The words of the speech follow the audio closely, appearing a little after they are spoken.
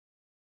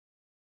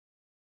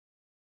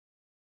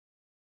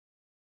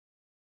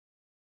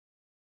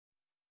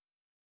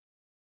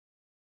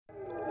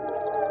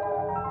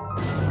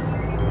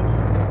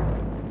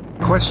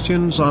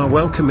Questions are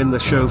welcome in the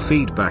show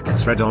feedback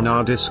thread on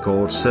our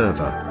Discord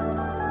server.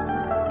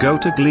 Go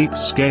to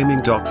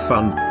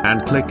gleepsgaming.fun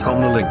and click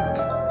on the link.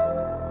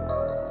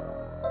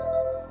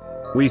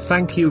 We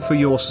thank you for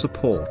your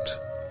support.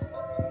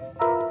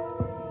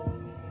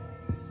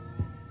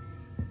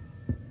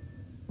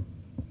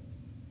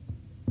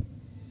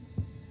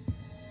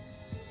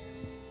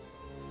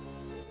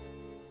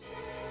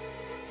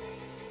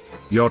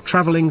 You're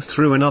traveling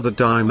through another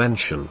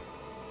dimension.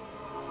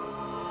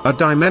 A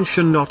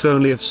dimension not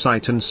only of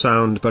sight and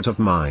sound but of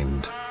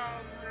mind.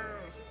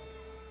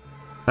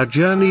 A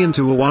journey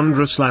into a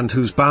wondrous land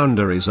whose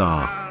boundaries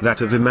are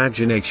that of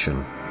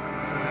imagination.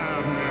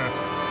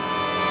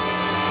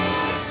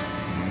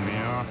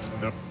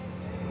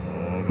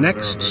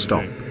 Next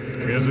stop.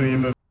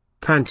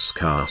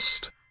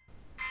 Pantscast.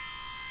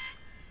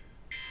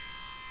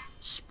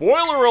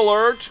 Spoiler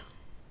alert!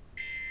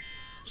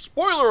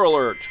 Spoiler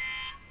alert!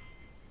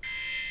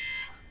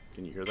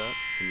 Can you hear that?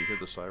 Can you hear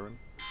the siren?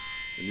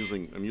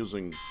 I'm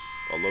using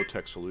a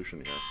low-tech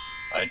solution here.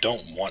 I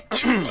don't want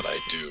to, but I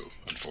do,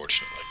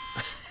 unfortunately.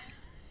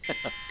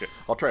 Okay,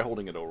 I'll try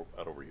holding it out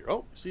over here.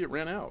 Oh, see, it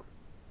ran out.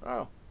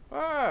 Oh.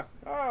 Yeah,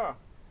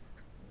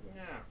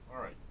 all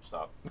right,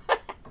 stop.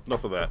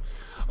 Enough of that.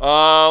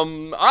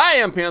 I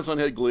am Pants on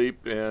Head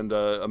Gleep, and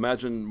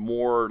imagine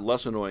more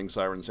less annoying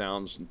siren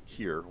sounds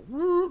here.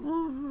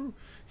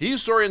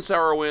 He's Saurian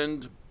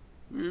Sourwind.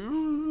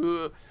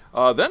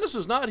 Venice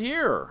is not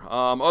here.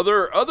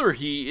 Other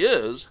he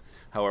is.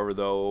 However,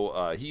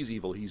 though, he's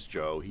evil. He's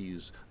Joe.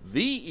 He's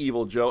the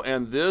evil Joe,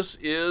 and this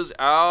is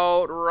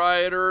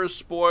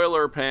Outriders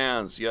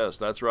Spoilerpants. Yes,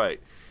 that's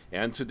right.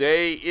 And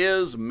today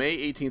is May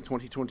 18th,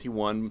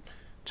 2021.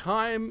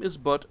 Time is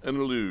but an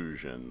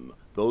illusion.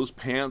 Those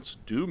pants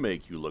do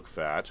make you look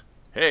fat.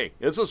 Hey,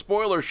 it's a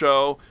spoiler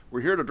show. We're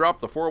here to drop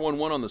the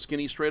 411 on the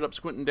skinny, straight up,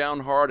 squinting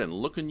down hard, and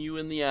looking you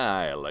in the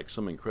eye like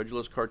some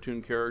incredulous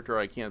cartoon character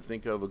I can't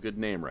think of a good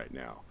name right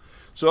now.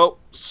 So,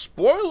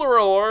 spoiler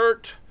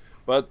alert!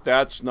 But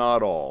that's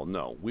not all.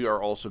 No, we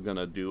are also going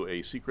to do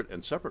a secret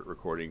and separate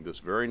recording this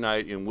very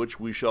night in which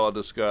we shall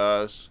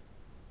discuss...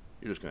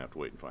 You're just going to have to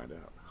wait and find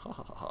out. Ha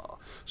ha ha.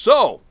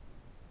 So,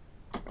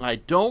 I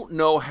don't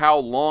know how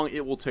long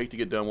it will take to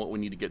get done what we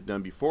need to get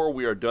done before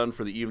we are done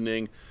for the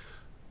evening.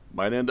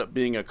 Might end up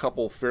being a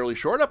couple fairly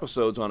short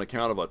episodes on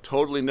account of a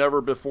totally never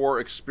before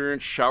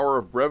experienced shower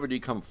of brevity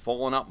come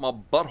falling out my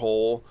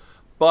butthole.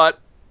 But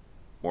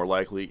more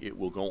likely it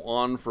will go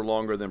on for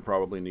longer than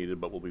probably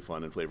needed, but will be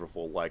fun and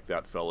flavorful like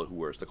that fellow who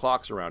wears the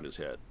clocks around his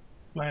head.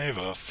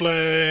 Flavor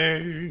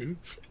Flav.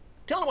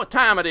 Tell him what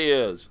time it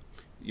is.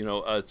 You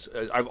know,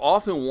 I've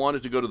often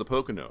wanted to go to the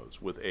Poconos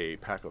with a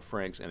pack of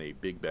Franks and a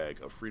big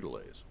bag of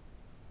Frito-Lays.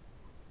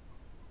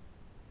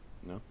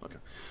 No? Okay.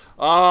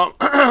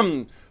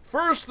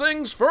 First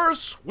things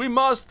first, we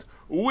whisk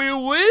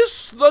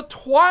the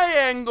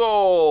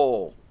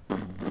triangle.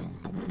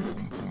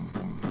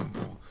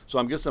 So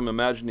I guess I'm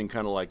imagining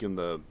kind of like in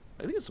I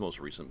think it's the most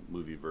recent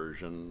movie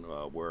version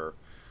where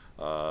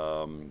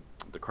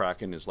the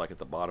Kraken is like at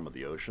the bottom of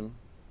the ocean.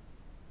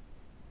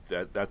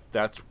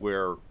 That's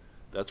where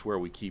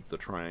we keep the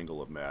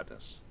Triangle of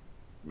Madness.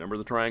 Remember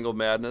the Triangle of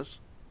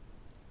Madness?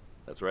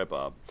 That's right,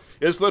 Bob.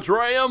 It's the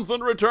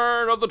triumphant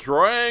return of the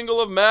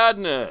Triangle of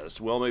Madness.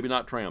 Well, maybe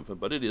not triumphant,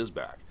 but it is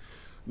back.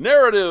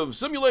 Narrative,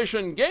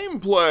 simulation,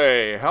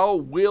 gameplay. How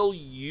will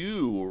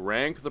you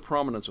rank the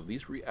prominence of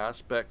these three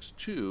aspects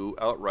to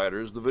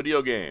Outriders, the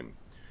video game?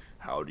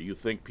 How do you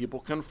think people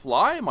can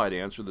fly might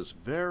answer this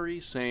very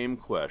same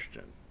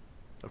question.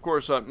 Of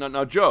course,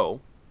 now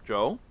Joe?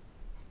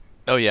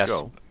 Oh, yes.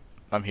 Joe.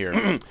 I'm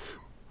here.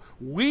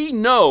 We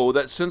know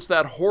that since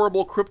that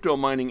horrible crypto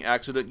mining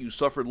accident you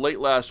suffered late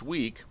last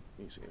week,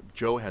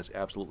 Joe has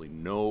absolutely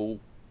no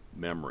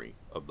memory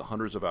of the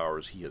hundreds of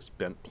hours he has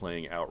spent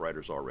playing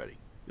Outriders already.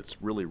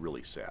 It's really,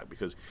 really sad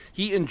because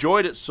he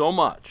enjoyed it so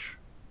much,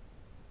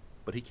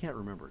 but he can't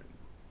remember it anymore.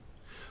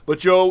 But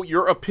Joe,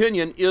 your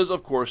opinion is,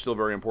 of course, still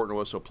very important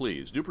to us, so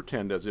please do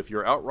pretend as if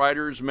your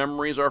Outriders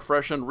memories are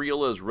fresh and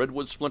real as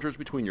redwood splinters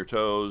between your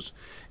toes,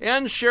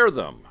 and share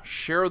them.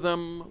 Share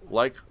them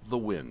like the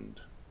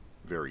wind.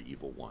 Very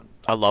evil one.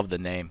 I love the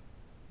name.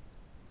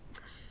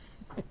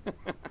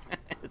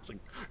 It's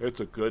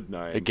a good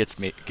name. It gets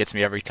me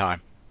every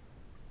time.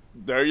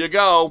 There you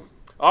go.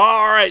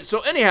 All right. So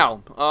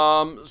anyhow,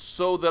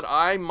 so that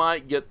I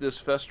might get this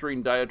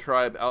festering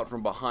diatribe out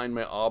from behind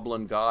my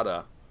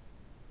oblongata.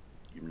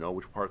 You know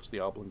which part's the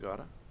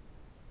oblongata?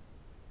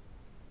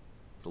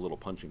 It's a little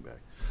punching bag.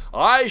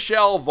 I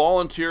shall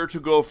volunteer to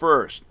go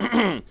first.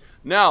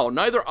 Now,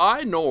 neither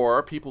I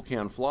nor People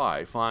Can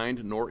Fly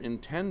find nor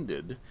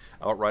intended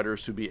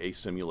Outriders to be a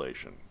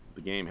simulation. The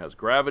game has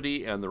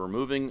gravity, and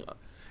removing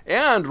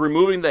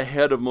the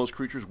head of most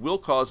creatures will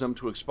cause them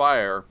to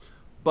expire,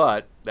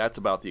 but that's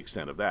about the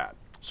extent of that.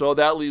 So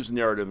that leaves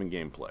narrative and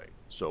gameplay.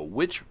 So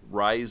which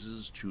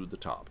rises to the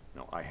top?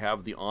 Now, I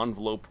have the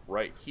envelope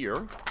right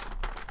here.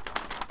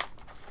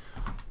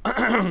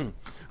 And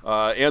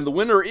the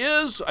winner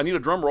is, I need a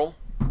drum roll.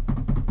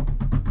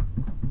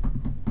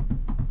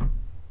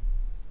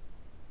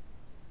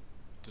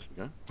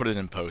 put it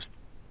in post.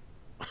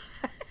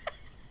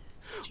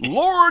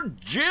 Lord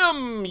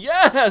Jim,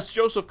 yes,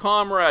 Joseph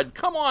Conrad,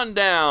 come on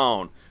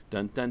down.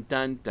 Dun dun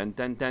dun dun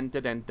dun dun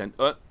dun dun dun.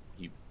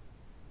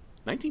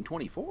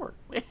 1924.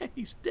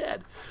 He's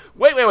dead.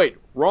 Wait.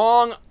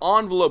 Wrong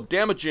envelope.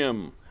 Damn it,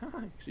 Jim.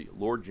 See,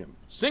 Lord Jim.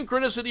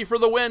 Synchronicity for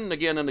the win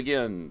again and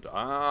again.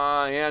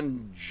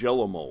 And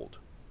Jello mold.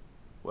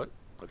 What?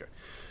 Okay.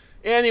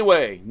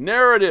 Anyway,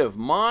 narrative.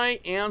 My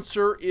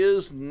answer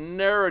is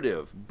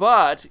narrative.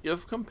 But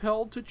if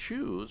compelled to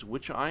choose,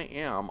 which I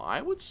am,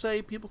 I would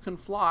say People Can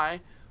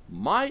Fly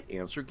might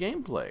answer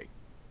gameplay.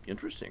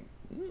 Interesting.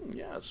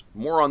 Yes,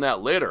 more on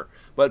that later.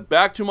 But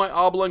back to my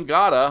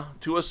oblongata.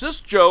 To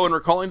assist Joe in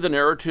recalling the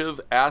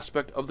narrative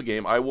aspect of the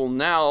game, I will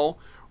now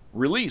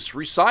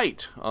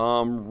recite,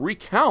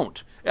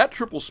 recount at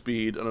triple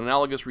speed an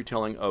analogous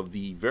retelling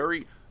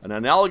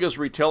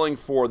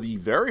for the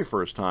very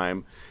first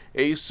time,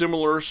 a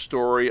similar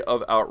story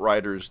of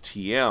Outriders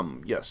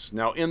TM. Yes,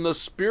 now in the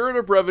spirit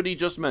of brevity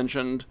just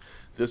mentioned,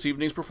 this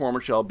evening's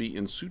performance shall be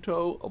in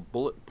pseudo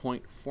bullet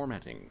point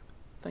formatting.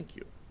 Thank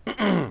you.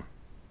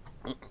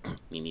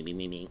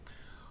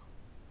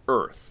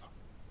 Earth.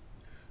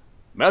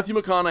 Matthew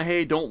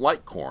McConaughey don't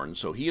like corn,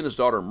 so he and his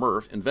daughter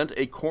Murph invent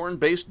a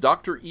corn-based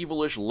Dr.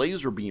 Evilish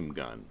laser beam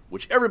gun,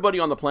 which everybody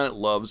on the planet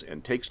loves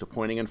and takes to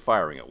pointing and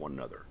firing at one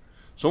another.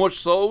 So much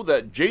so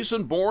that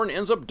Jason Bourne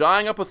ends up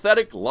dying a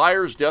pathetic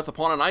liar's death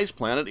upon an ice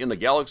planet in a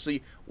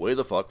galaxy way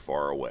the fuck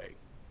far away.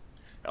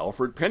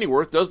 Alfred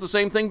Pennyworth does the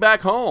same thing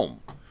back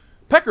home.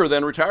 Pecker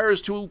then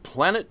retires to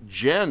planet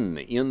Jen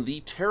in the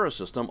Terra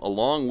system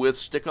along with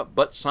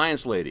stick-up-butt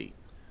science lady.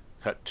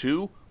 Cut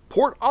to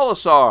Port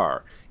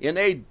Olisar. In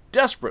a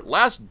desperate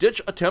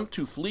last-ditch attempt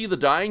to flee the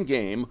dying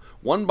game,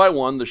 one by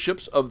one the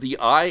ships of the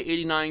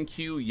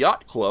I-89Q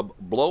Yacht Club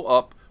blow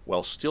up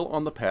while still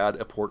on the pad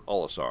at Port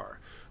Olisar.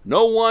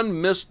 No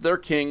one missed their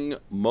king,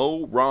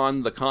 Mo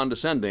Ron the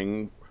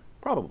Condescending,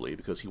 probably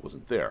because he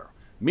wasn't there.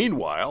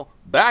 Meanwhile,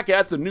 back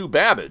at the New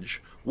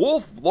Babbage,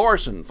 Wolf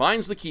Larson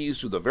finds the keys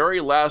to the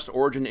very last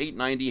Origin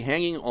 890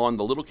 hanging on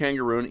the little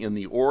kangaroo in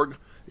the org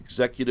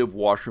executive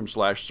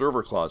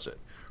washroom/server closet,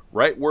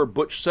 right where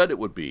Butch said it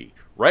would be,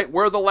 right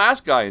where the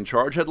last guy in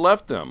charge had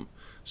left them.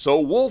 So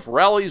Wolf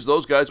rallies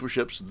those guys with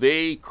ships.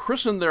 They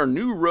christen their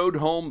new road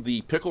home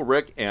the Pickle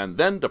Rick and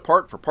then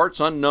depart for parts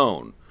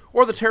unknown,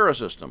 or the Terra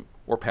system,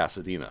 or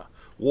Pasadena.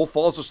 Wolf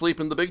falls asleep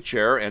in the big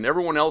chair, and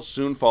everyone else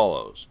soon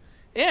follows.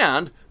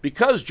 And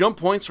because jump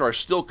points are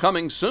still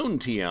coming soon,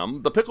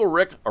 TM, the Pickle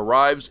Rick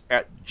arrives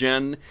at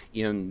Jen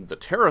in the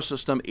Terra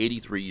system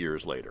 83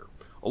 years later.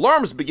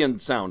 Alarms begin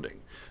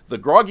sounding. The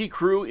groggy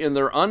crew, in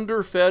their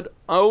underfed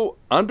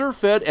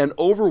and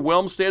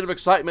overwhelmed state of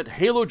excitement,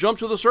 halo jump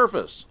to the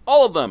surface.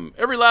 All of them,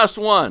 every last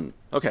one.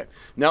 Okay,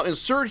 now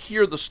insert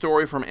here the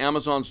story from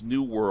Amazon's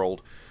New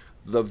World,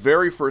 the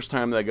very first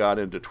time they got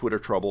into Twitter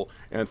trouble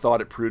and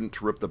thought it prudent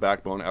to rip the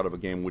backbone out of a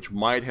game which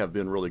might have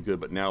been really good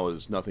but now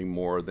is nothing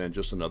more than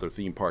just another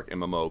theme park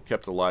MMO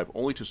kept alive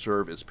only to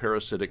serve its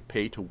parasitic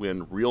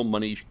pay-to-win real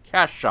money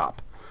cash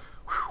shop.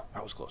 Whew,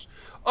 that was close.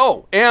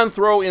 Oh, and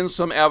throw in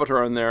some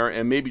Avatar in there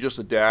and maybe just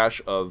a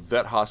dash of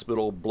vet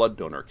hospital blood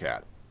donor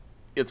cat.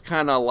 It's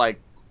kind of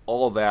like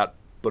all that,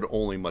 but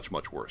only much,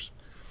 much worse.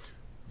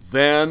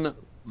 Then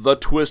the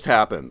twist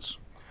happens.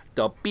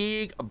 The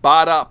big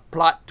bada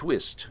plot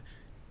twist,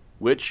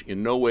 which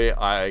in no way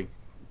I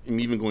am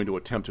even going to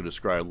attempt to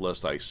describe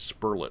lest I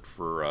spurl it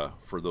for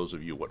those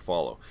of you what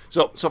follow.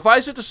 So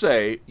suffice it to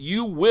say,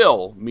 you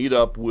will meet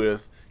up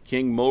with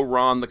King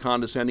Moron the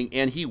Condescending,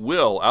 and he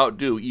will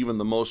outdo even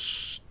the most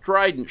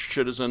strident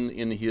citizen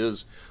in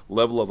his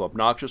level of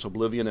obnoxious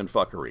oblivion and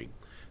fuckery.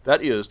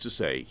 That is to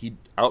say, he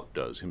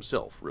outdoes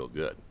himself real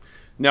good.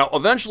 Now,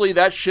 eventually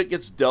that shit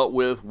gets dealt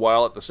with,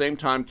 while at the same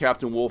time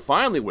Captain Wolf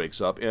finally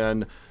wakes up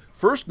and,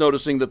 first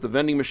noticing that the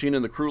vending machine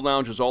in the crew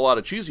lounge is all out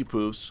of cheesy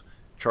poofs,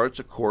 charts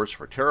a course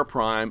for Terra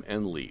Prime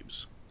and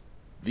leaves.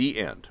 The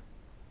end.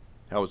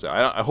 How was that?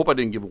 I hope I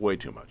didn't give away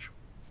too much.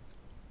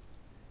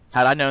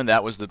 Had I known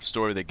that was the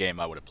story of the game,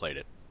 I would have played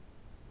it.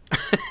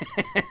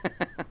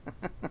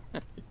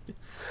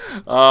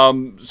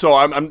 So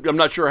I'm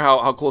not sure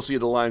how closely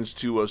it aligns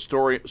to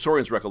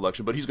Sorian's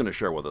recollection, but he's going to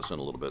share with us in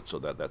a little bit, so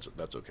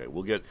that's okay.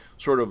 We'll get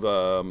sort of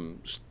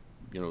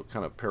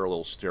kind of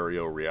parallel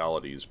stereo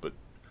realities, but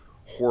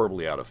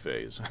horribly out of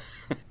phase.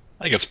 I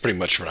think that's pretty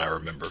much what I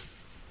remember.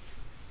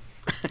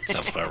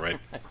 Sounds about right.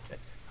 Okay.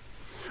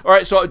 All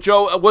right, so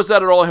Joe, was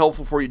that at all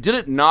helpful for you? Did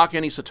it knock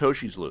any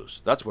Satoshis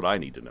loose? That's what I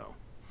need to know.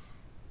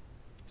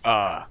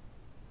 I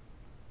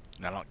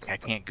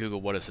can't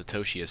Google what a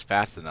Satoshi is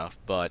fast enough,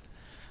 but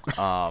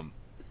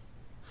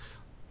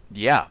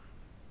yeah.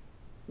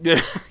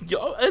 Yeah,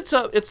 it's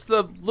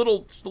the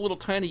little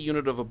tiny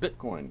unit of a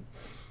Bitcoin.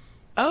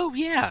 Oh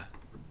yeah,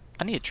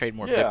 I need to trade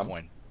more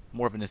Bitcoin.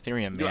 More of an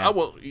Ethereum man. Yeah,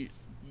 well,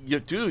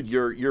 dude,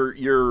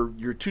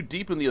 you're too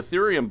deep in the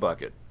Ethereum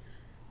bucket.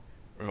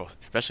 Oh,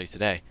 especially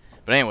today.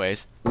 But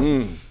anyways.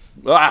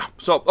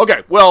 So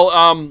okay,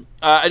 well,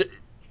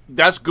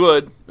 That's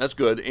good. That's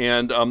good.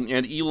 And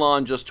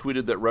Elon just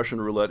tweeted that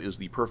Russian roulette is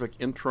the perfect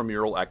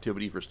intramural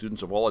activity for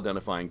students of all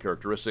identifying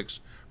characteristics,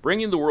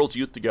 bringing the world's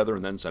youth together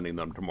and then sending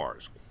them to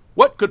Mars.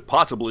 What could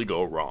possibly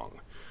go wrong?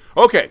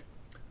 Okay,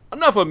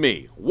 enough of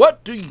me.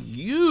 What do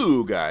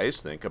you guys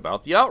think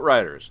about the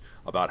Outriders?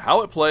 About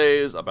how it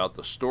plays, about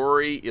the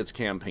story its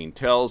campaign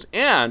tells,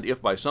 and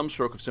if by some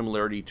stroke of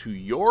similarity to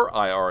your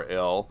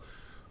IRL,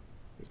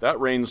 if that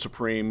reigns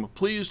supreme,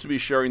 please to be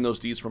sharing those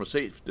deeds from a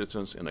safe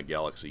distance in a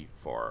galaxy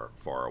far,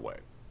 far away.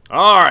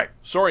 All right,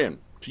 Sorian,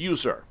 to you,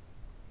 sir.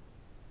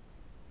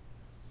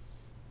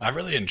 I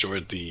really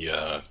enjoyed the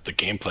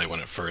gameplay when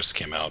it first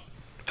came out.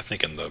 I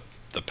think in the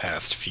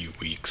past few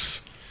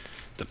weeks,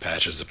 the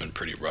patches have been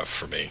pretty rough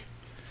for me.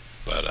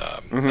 But I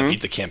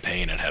beat the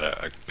campaign and had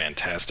a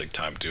fantastic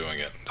time doing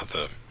it.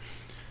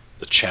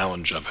 The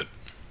challenge of it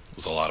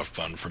was a lot of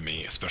fun for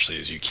me, especially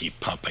as you keep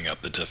pumping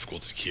up the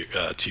difficulty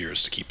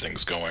tiers to keep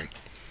things going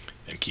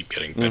and keep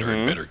getting better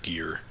and better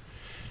gear.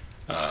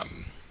 I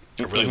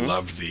really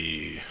love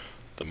the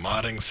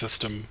modding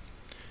system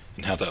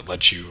and how that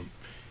lets you,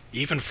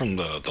 even from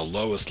the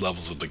lowest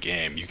levels of the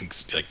game, you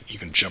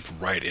can jump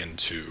right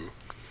into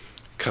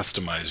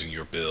customizing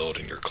your build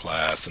and your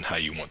class and how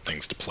you want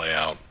things to play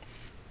out.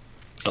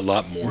 A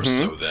lot more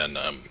so than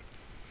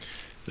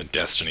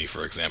Destiny,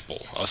 for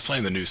example. I was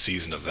playing the new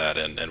season of that,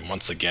 and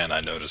once again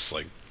I noticed,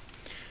 like,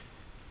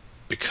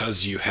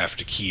 because you have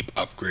to keep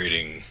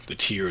upgrading the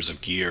tiers of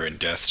gear in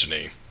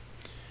Destiny,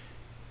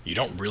 you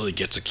don't really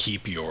get to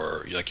keep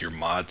your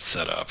mod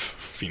set up,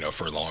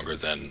 for longer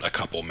than a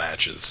couple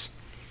matches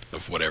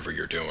of whatever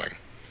you're doing.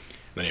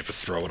 Then you have to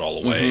throw it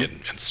all away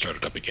and start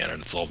it up again,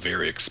 and it's all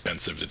very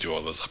expensive to do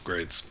all those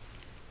upgrades.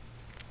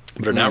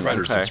 But in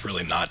Outriders, it's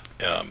really not.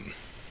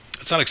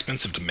 It's not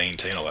expensive to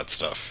maintain all that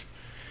stuff.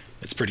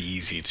 It's pretty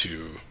easy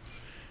to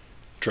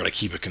try to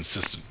keep a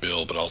consistent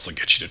build, but also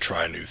get you to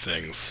try new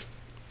things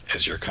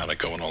as you're kind of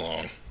going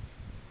along.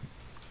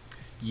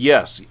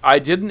 Yes, I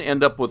didn't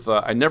end up with.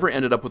 I never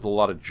ended up with a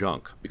lot of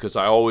junk because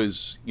I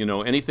always,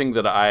 anything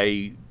that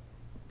I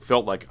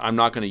felt like I'm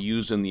not going to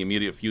use in the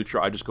immediate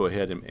future, I just go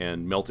ahead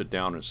and melt it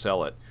down and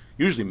sell it.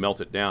 Usually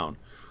melt it down,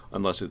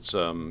 unless it's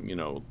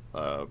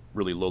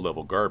really low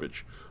level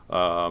garbage.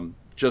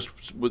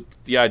 Just with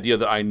the idea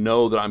that I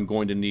know that I'm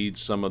going to need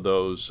some of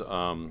those.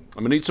 I'm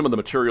going to need some of the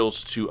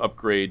materials to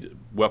upgrade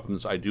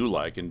weapons I do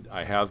like, and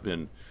I have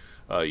been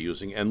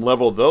using, and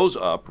level those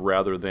up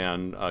rather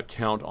than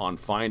count on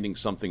finding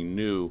something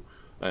new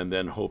and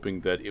then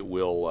hoping that it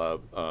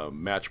will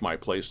match my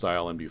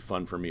playstyle and be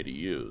fun for me to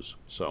use.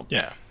 So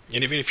yeah,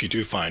 and even if you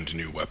do find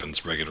new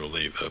weapons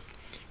regularly,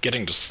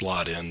 getting to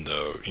slot in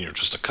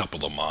just a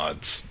couple of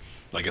mods,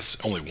 I guess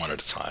only one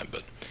at a time,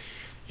 but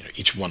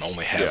each one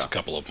only has a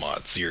couple of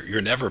mods.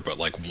 You're never but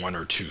like one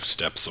or two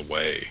steps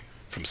away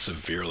from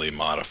severely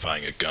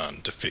modifying a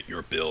gun to fit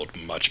your build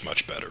much,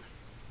 much better.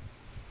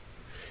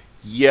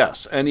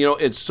 Yes, and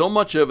it's so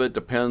much of it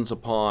depends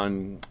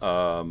upon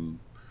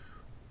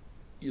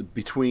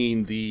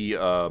between the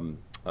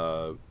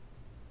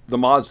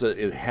mods that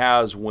it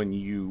has when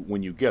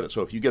you get it.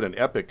 So if you get an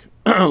epic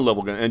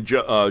level gun, and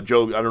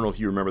Joe, I don't know if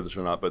you remember this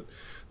or not, but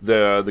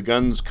the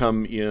guns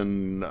come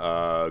in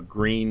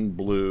green,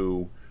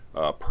 blue,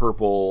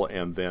 purple,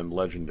 and then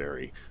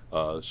legendary.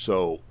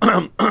 So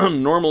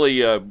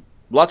normally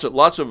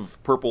lots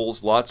of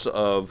purples, lots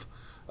of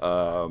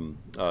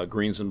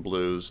greens and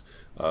blues.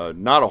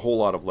 Not a whole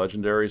lot of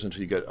legendaries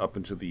until you get up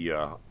into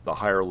the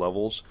higher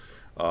levels.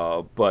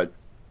 But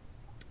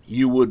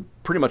you would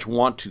pretty much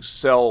want to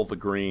sell the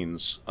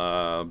greens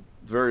or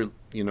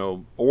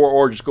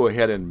just go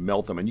ahead and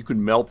melt them, and you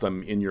can melt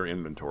them in your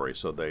inventory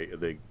so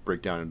they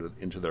break down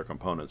into their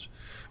components.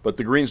 But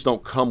the greens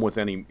don't come with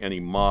any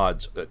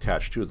mods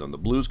attached to them. The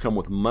blues come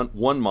with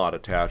one mod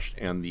attached,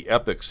 and the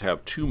epics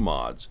have 2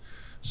 mods.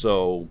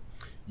 So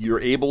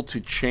you're able to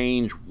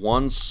change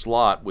one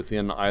slot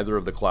within either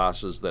of the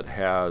classes that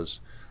has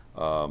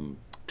 2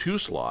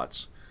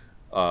 slots.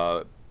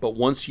 But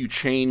once you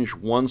change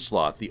one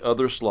slot, the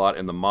other slot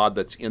and the mod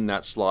that's in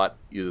that slot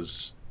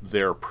is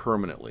there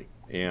permanently.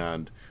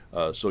 And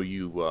so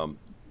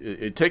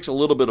it takes a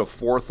little bit of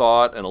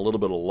forethought and a little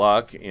bit of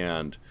luck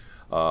and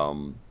a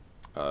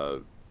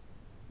little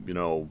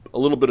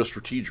bit of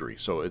strategery.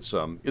 So it's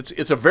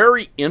a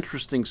very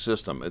interesting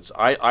system.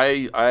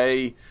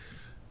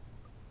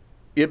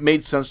 It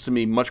made sense to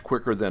me much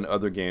quicker than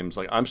other games.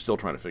 Like, I'm still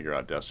trying to figure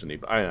out Destiny.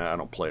 But I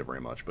don't play it very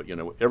much. But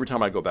every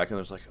time I go back in,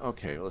 it's like,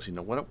 okay, let's see.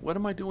 What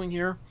am I doing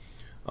here?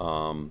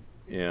 And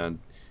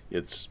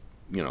it's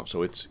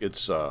so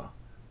it's.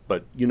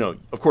 But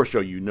of course, Joe,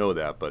 you know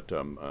that. But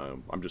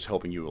I'm just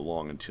helping you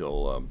along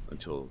until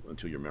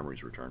your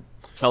memories return.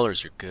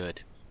 Colors are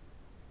good.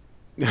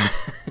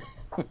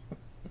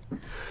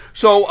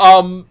 So,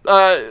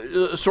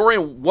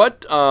 Sorian,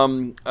 what?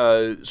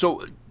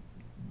 So,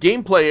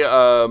 gameplay.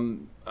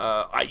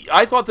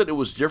 I thought that it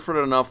was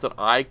different enough that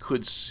I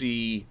could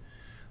see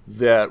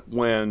that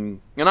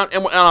when and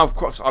of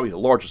course, obviously,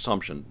 a large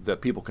assumption that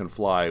People Can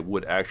Fly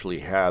would actually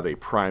have a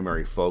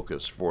primary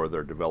focus for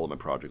their development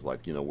project.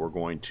 Like, we're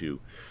going to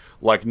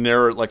like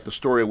the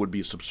story would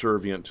be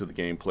subservient to the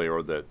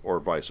gameplay, or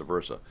vice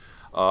versa.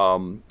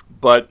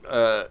 But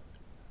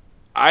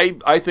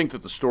I think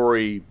that the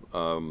story,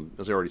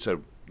 as I already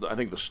said, I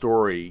think the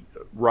story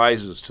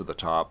rises to the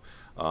top,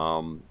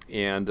 and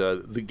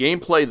the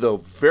gameplay, though,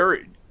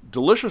 very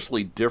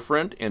deliciously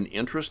different and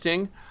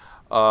interesting.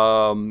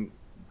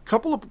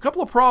 Couple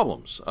of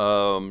problems.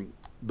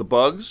 The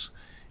bugs,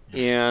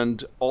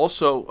 and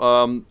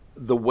also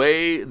the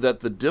way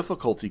that the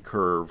difficulty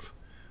curve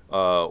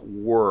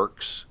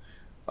works.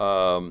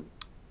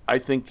 I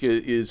think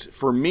is,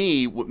 for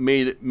me, what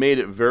made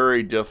it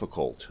very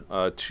difficult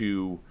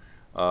to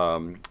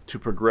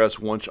progress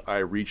once I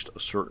reached a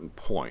certain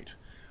point.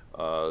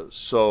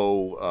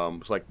 So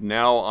it's like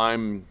now I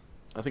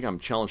think I'm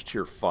challenge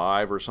tier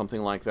 5 or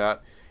something like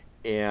that,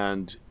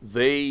 and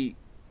they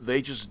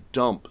just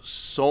dump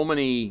so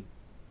many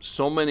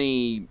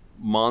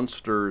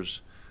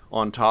monsters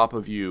on top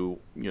of you,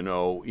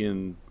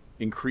 in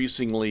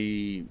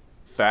increasingly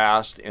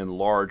fast and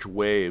large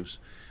waves,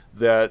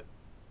 that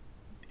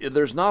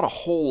there's not a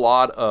whole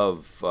lot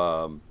of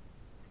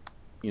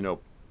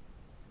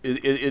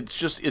it's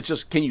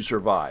just can you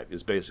survive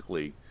is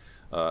basically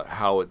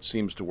how it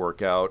seems to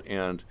work out.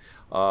 And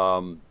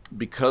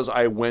because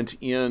I went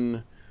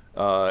in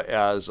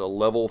as a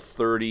level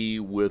 30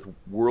 with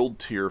world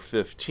tier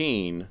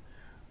 15,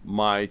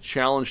 my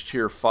challenge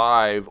tier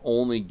 5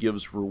 only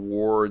gives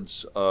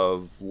rewards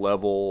of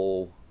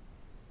level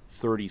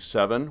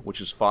 37,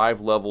 which is 5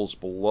 levels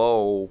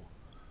below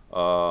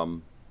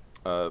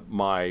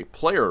my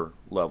player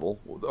level,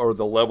 or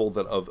the level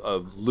that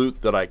of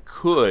loot that I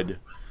could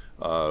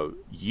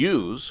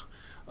use.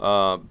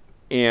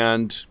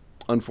 And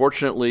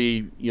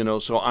unfortunately,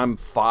 so I'm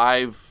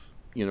 5,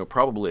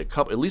 probably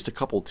at least a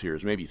couple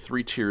tiers, maybe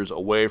 3 tiers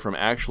away from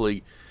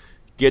actually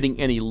getting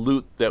any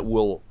loot that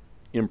will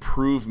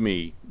improve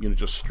me,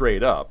 just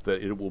straight up,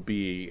 that it will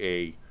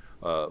be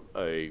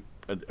a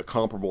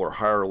comparable or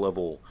higher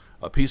level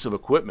piece of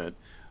equipment.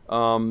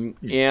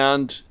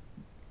 And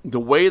the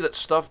way that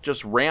stuff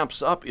just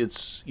ramps up,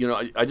 it's,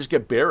 I just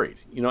get buried,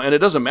 and it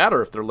doesn't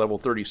matter if they're level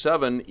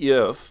 37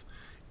 if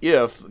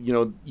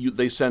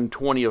they send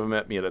 20 of them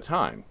at me at a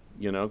time,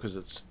 because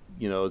it's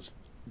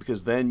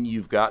because then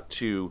you've got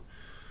to,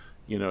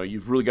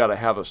 you've really got to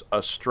have a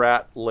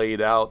strat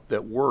laid out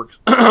that works,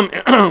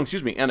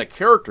 excuse me, and a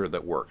character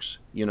that works,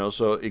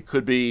 so it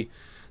could be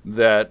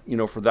that,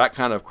 for that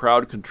kind of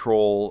crowd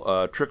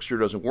control, Trickster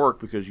doesn't work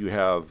because you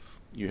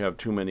have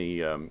too many,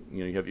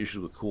 you have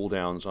issues with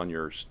cooldowns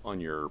on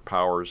your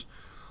powers,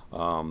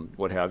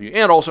 what have you,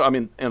 and also,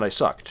 and I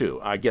suck too.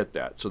 I get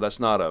that, so that's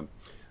not a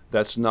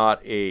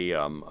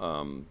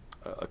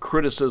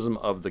criticism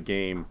of the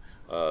game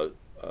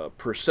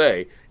per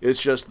se.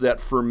 It's just that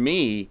for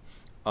me,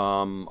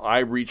 I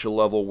reach a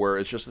level where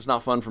it's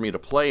not fun for me to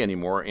play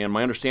anymore. And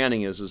my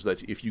understanding is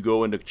that if you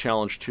go into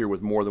challenge tier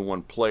with more than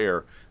one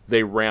player,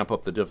 they ramp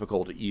up the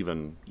difficulty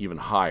even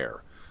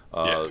higher.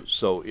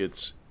 So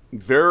it's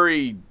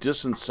very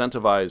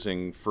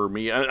disincentivizing for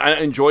me. I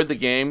enjoyed the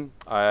game.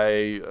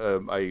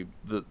 The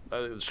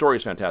story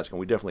is fantastic, and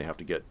we definitely have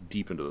to get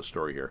deep into the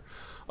story here.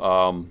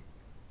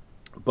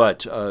 But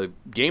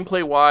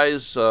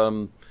gameplay-wise,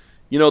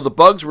 the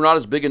bugs were not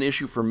as big an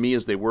issue for me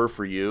as they were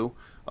for you,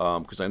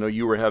 because I know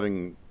you were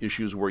having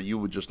issues where you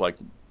would just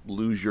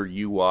lose your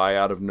UI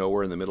out of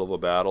nowhere in the middle of a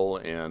battle,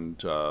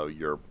 and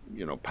your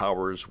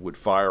powers would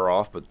fire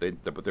off, but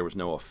there was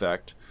no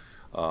effect.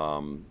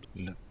 No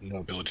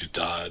ability to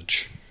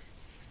dodge.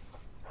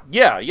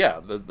 Yeah,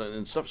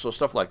 and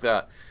stuff like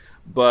that.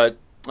 But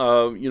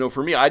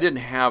for me, I didn't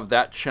have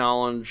that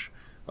challenge.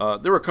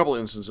 There were a couple of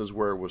instances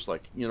where it was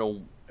like,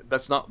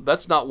 that's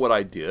not what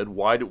I did.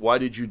 Why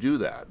did you do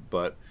that?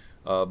 But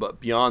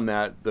beyond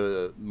that,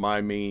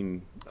 my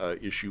main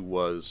issue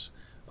was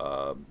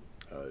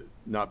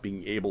not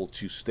being able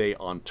to stay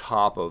on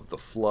top of the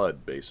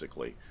flood,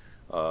 basically,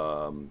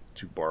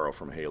 to borrow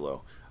from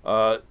Halo.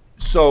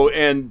 So,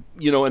 and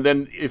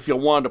then if you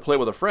wanted to play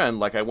with a friend,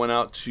 like I went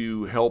out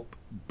to help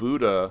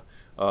Buddha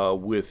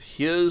with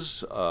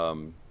his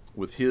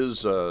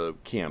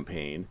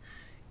campaign,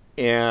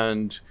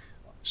 and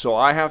so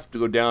I have to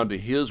go down to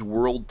his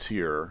world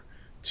tier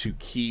to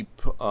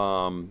keep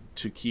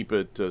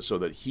it so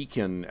that he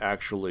can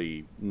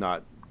actually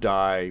not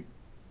die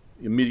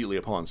immediately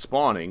upon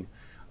spawning.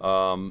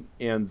 And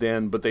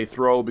then, but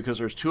because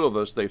there's 2 of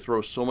us, they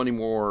throw so many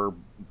more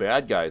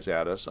bad guys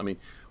at us.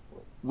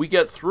 We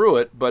get through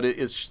it, but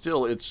it's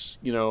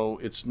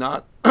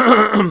not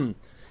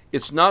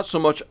it's not so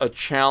much a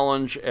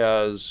challenge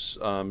as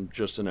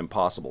just an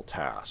impossible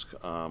task,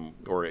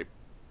 or a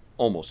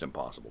almost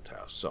impossible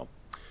task. So,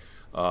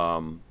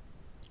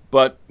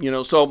 but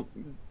so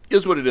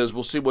is what it is.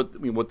 We'll see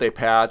what they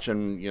patch,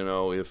 and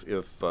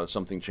if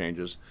something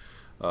changes.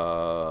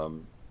 It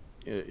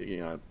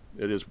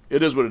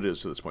is what it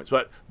is to this point.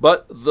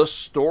 But the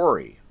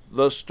story.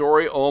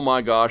 Oh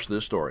my gosh,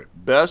 this story.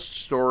 Best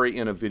story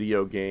in a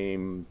video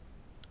game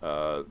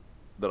that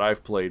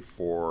I've played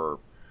for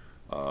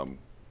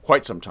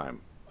quite some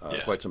time.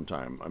 Quite some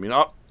time.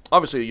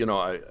 obviously,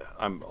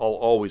 I'll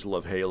always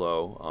love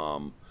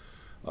Halo.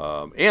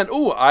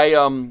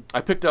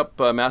 I picked up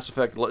Mass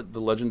Effect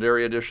the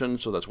Legendary Edition,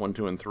 so that's 1,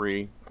 2, and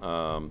 3.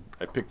 I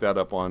picked that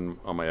up on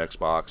my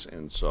Xbox,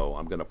 and so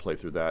I'm going to play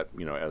through that,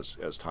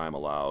 as time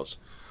allows.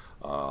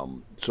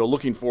 So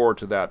looking forward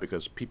to that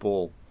because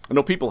I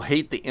know people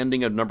hate the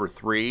ending of number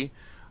 3,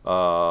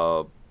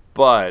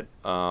 but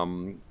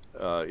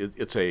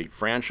it's a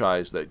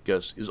franchise that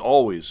is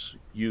always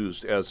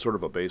used as sort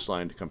of a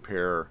baseline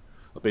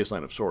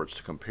of sorts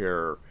to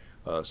compare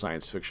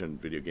science fiction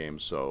video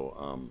games.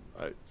 So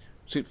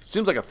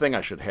seems like a thing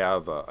I should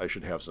have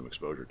some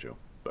exposure to.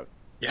 But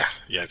yeah.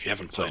 If you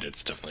haven't played it,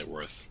 it's definitely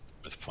worth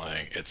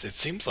playing. It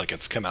seems like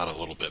it's come out a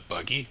little bit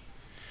buggy.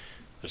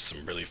 There's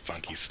some really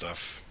funky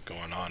stuff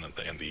going on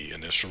in the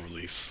initial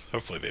release.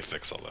 Hopefully they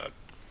fix all that.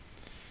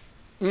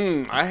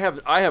 I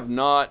have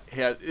not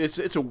had.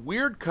 It's a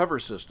weird cover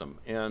system,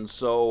 and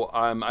so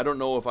I don't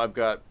know if I've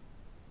got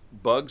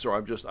bugs or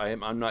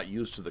I'm not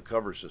used to the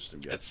cover system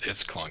yet.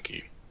 It's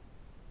clunky.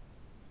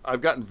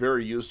 I've gotten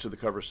very used to the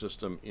cover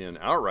system in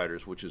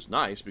Outriders, which is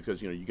nice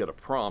because you get a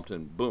prompt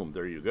and boom,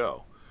 there you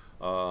go.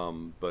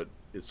 But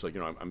it's like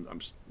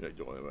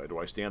do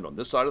I stand on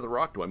this side of the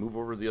rock? Do I move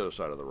over to the other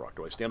side of the rock?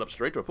 Do I stand up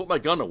straight? Do I put my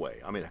gun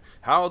away? I mean,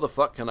 how the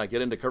fuck can I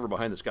get into cover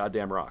behind this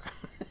goddamn rock?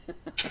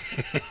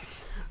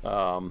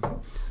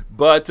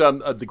 But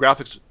the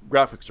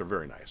graphics are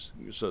very nice,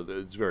 so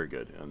it's very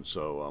good. And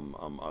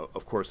so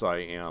of course I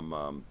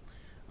am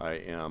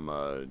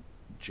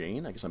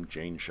Jane. I guess I'm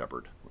Jane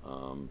Shepherd.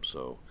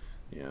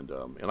 And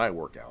I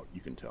work out.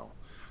 You can tell.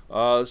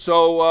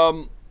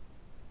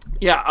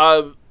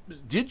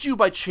 Did you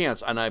by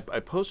chance? And I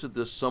posted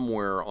this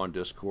somewhere on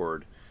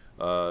Discord.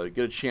 Get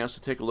a chance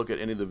to take a look at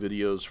any of the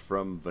videos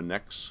from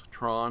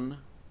Venextron?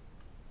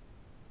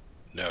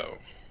 No.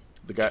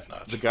 The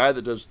guy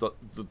that does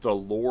the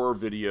lore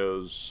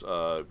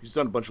videos. He's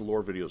done a bunch of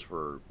lore videos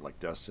for like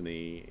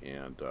Destiny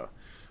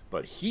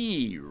but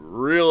he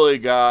really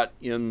got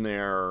in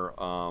there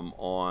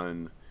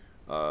on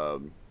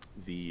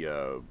the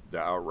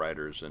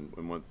Outriders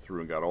and went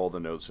through and got all the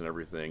notes and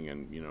everything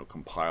and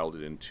compiled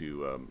it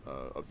into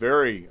a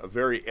very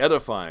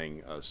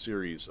edifying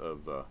series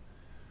of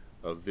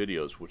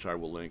videos, which I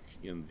will link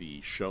in the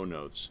show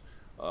notes.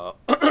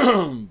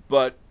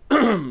 But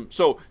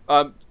so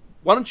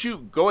why don't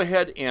you go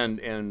ahead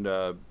and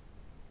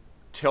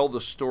tell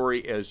the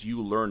story as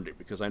you learned it,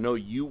 because I know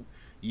you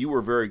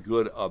were very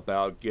good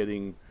about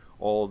getting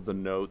all of the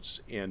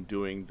notes and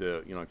doing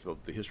the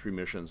history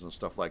missions and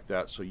stuff like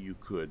that, so you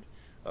could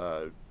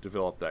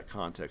develop that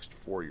context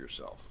for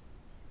yourself.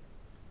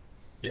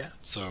 Yeah.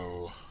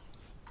 So,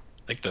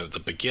 like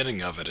the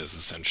beginning of it is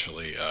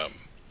essentially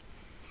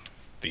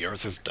the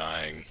Earth is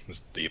dying,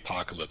 the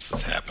apocalypse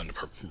has happened,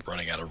 we're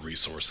running out of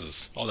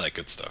resources, all that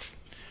good stuff.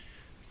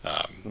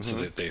 So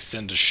they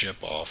send a ship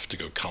off to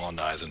go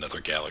colonize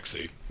another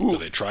galaxy. Or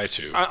they try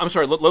to. I'm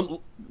sorry.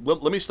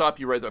 Let me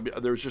stop you right there.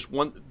 There's just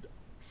one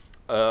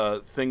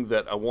thing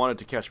that I wanted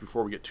to catch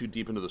before we get too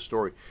deep into the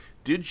story.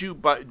 Did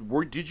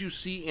you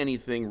see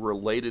anything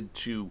related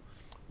to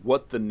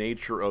what the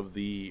nature of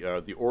the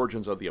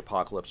origins of the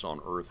apocalypse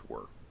on Earth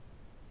were?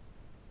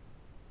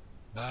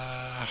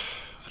 I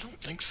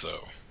don't think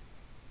so.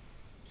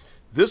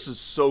 This is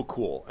so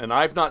cool, and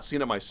I've not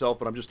seen it myself,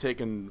 but I'm just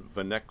taking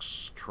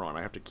Venextron.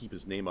 I have to keep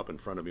his name up in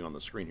front of me on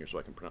the screen here so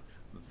I can pronounce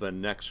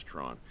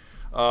Venextron.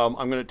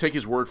 I'm going to take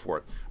his word for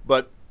it.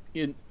 But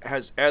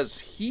as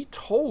he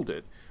told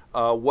it,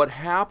 what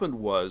happened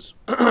was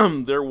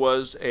there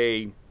was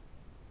a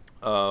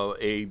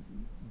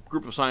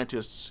group of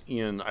scientists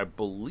in, I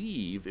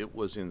believe it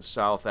was in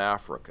South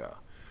Africa,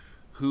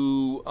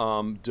 who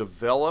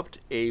developed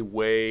a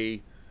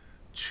way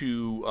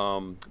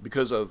to,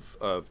 because of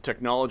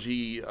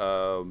technology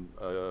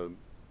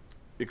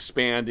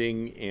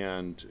expanding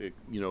and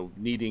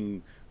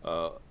needing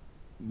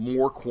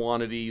more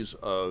quantities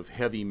of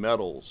heavy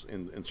metals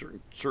and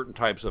certain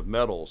types of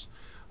metals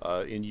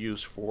in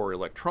use for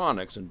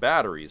electronics and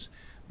batteries,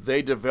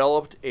 they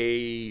developed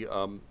a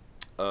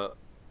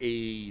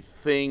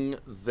thing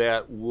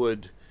that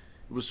it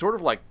was sort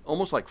of like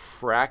almost like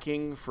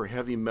fracking for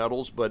heavy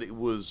metals, but it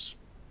was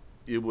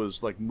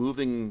like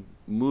moving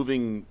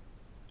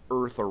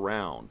Earth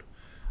around,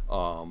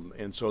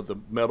 and so the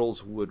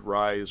metals would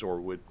rise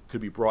or could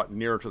be brought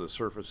nearer to the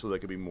surface so they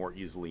could be more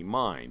easily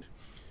mined.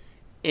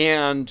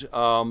 And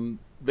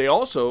they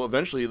also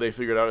eventually they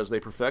figured out, as they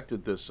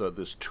perfected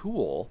this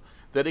tool,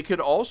 that it could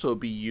also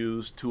be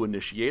used to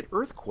initiate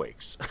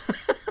earthquakes.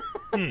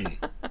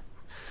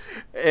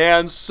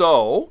 And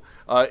so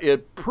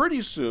it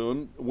pretty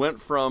soon went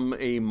from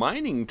a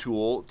mining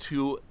tool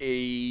to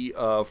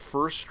a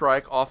first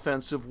strike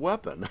offensive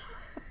weapon.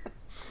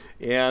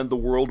 And the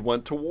world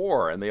went to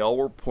war, and they all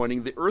were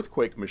pointing the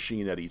earthquake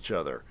machine at each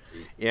other.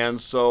 And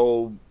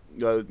so,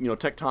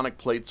 tectonic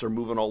plates are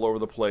moving all over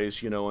the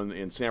place,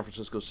 and San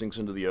Francisco sinks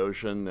into the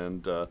ocean,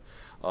 and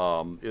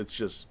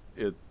because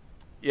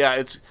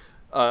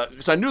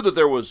I knew that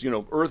there was,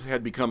 Earth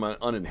had become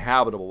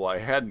uninhabitable. I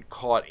hadn't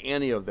caught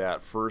any of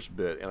that first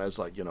bit, and I was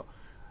like,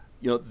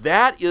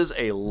 that is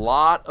a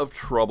lot of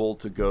trouble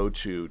to go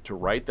to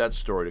write that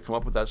story, to come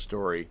up with that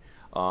story,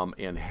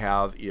 and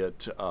have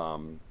it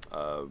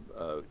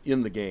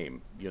in the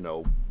game.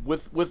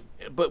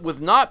 But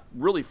with not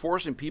really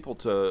forcing people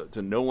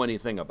to know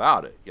anything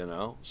about it.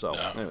 So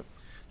No.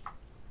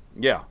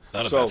 yeah,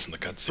 None of so that's in the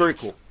cutscenes. very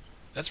cool.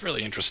 That's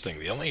really interesting.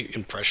 The only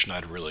impression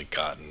I'd really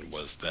gotten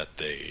was that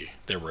they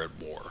were at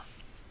war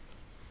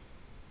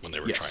when they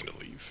were Yes. trying to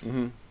leave.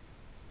 Mm-hmm.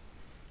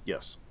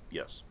 Yes.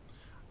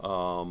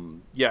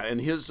 Yeah,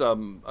 and his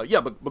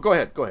but go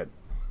ahead.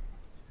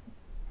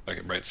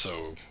 Okay, right.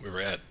 So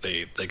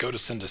they go to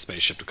send a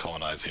spaceship to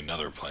colonize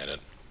another planet,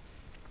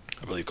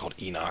 I believe called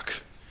Enoch,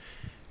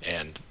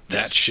 and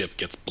that Yes. ship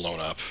gets blown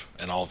up,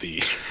 and all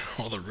the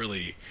all the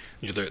really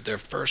their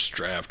first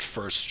draft,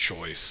 first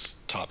choice,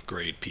 top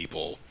grade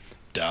people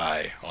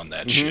die on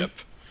that ship.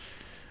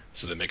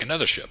 So they make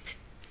another ship,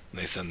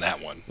 and they send that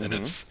one, and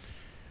it's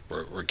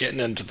we're getting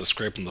into the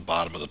scraping the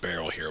bottom of the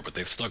barrel here, but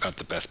they've still got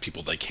the best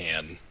people they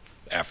can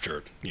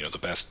after the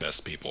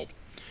best people,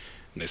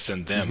 and they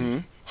send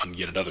them on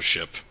yet another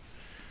ship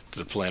to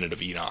the planet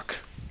of Enoch.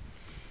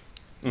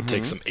 It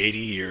takes them 80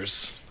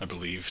 years, I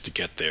believe, to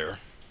get there.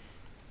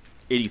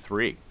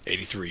 83.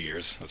 83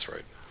 years, that's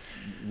right.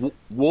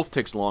 Wolf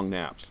takes long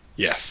naps.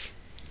 Yes.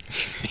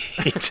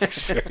 He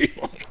takes very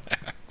long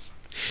naps.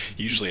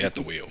 Usually at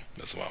the wheel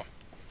as well.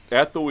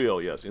 At the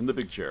wheel, yes, in the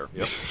big chair.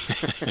 Yep.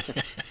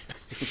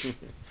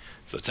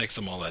 So it takes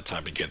them all that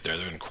time to get there.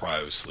 They're in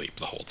cryo sleep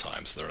the whole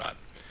time, so they're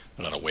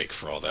not awake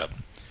for all that.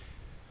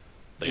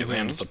 They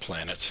land on the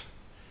planet,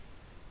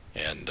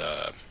 and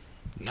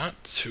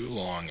not too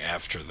long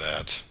after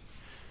that,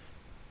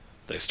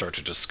 they start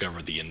to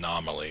discover the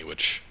anomaly,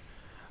 which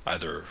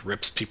either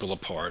rips people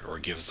apart or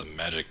gives them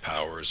magic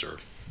powers, or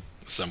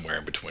somewhere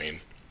in between.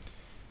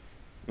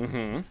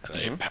 And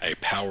then a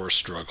power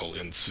struggle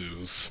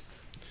ensues,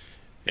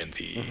 and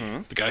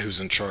the guy who's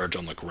in charge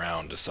on the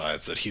ground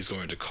decides that he's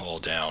going to call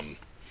down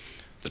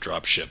the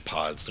dropship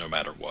pods no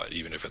matter what,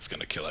 even if it's going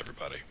to kill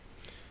everybody.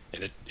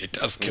 And it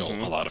does kill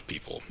a lot of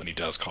people, and he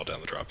does call down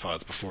the drop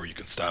pods before you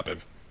can stop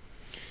him.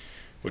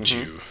 Which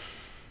you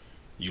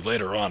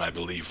later on, I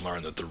believe,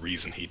 learn that the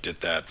reason he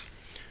did that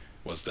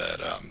was that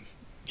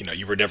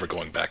you were never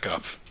going back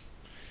up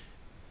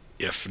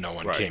if no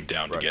one came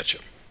down to get you.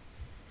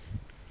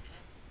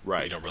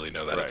 Right. You don't really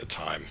know that at the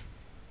time.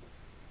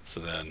 So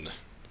then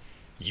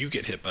you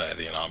get hit by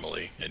the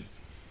anomaly, and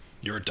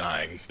you're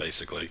dying,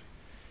 basically.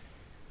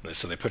 And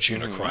so they put you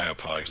in a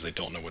cryopod because they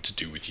don't know what to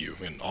do with you.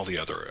 And all the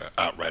other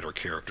Outrider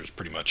characters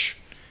pretty much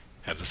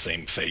have the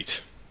same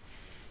fate.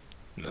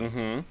 And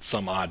then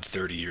some odd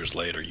 30 years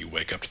later, you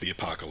wake up to the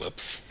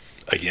apocalypse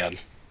again.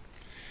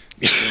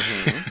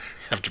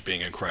 After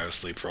being in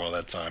cryosleep for all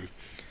that time.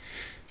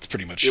 It's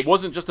pretty much... It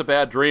wasn't just a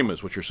bad dream,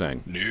 is what you're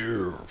saying.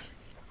 No.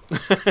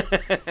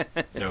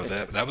 No,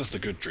 that was the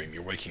good dream.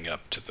 You're waking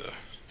up to the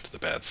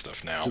bad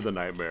stuff now. To the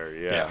nightmare,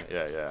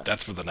 yeah.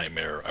 That's where the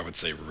nightmare, I would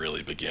say,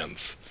 really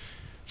begins.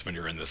 It's when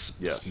you're in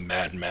this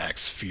Mad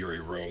Max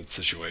Fury Road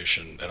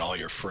situation, and all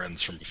your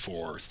friends from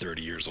before,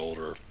 30 years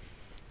older,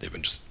 they've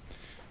been just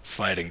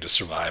fighting to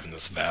survive in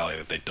this valley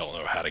that they don't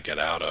know how to get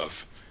out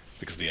of,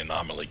 because the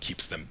anomaly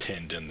keeps them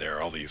pinned in there.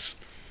 All these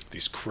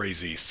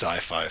crazy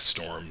sci-fi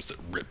storms that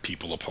rip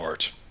people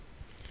apart,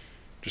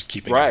 just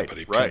keeping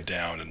everybody pinned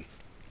down. And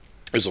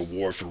there's a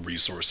war for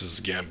resources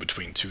again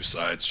between two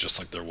sides, just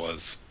like there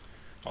was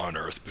on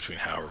Earth between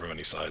however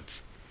many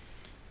sides.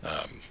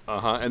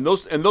 And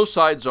those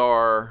sides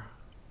are...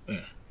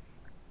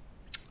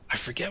 I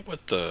forget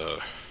what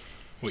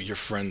your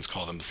friends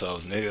call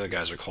themselves, and the other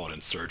guys are called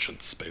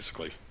insurgents,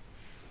 basically.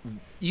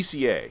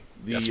 ECA,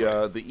 That's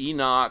right. the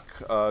Enoch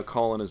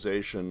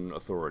Colonization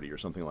Authority, or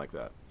something like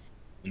that.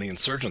 And the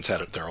insurgents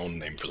had their own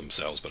name for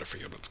themselves, but I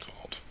forget what it's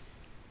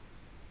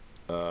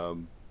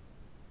called.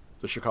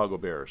 The Chicago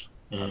Bears.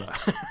 I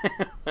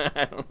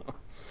don't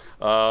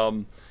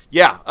know.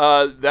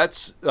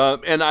 That's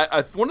and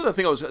I one of the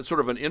things that was sort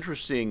of an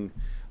interesting,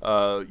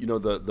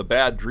 the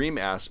bad dream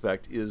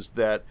aspect is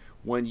that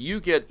when you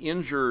get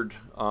injured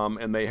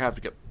and they have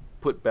to get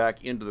put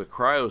back into the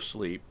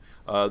cryosleep,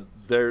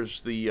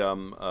 there's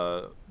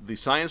the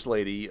science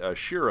lady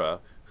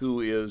Shira,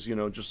 who is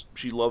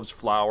she loves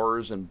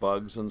flowers and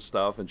bugs and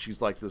stuff, and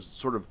she's like this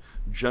sort of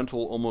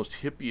gentle,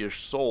 almost hippie-ish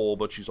soul,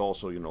 but she's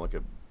also like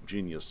a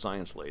genius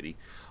science lady,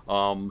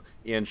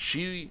 and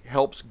she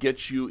helps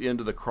get you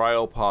into the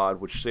cryopod,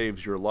 which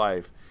saves your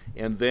life.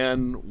 And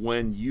then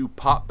when you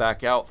pop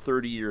back out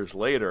 30 years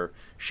later,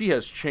 she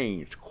has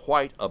changed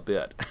quite a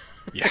bit.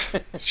 Yeah,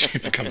 she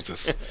becomes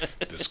this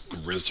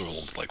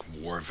grizzled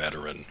war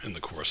veteran in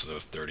the course of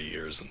those 30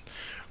 years, and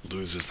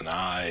loses an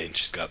eye, and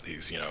she's got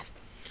these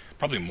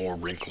probably more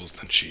wrinkles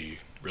than she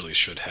really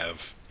should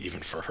have,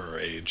 even for her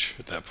age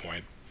at that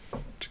point,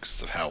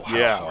 because of how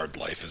hard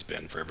life has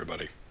been for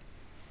everybody.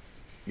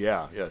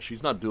 Yeah,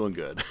 she's not doing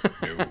good.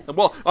 No.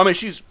 Well, I mean,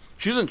 she's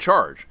in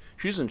charge.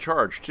 She's in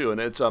charge too,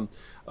 and it's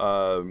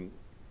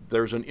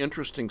there's an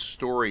interesting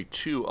story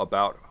too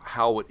about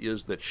how it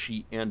is that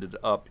she ended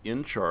up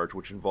in charge,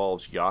 which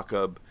involves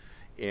Jakob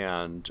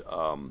And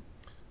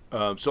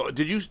so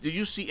did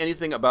you see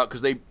anything about,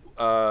 because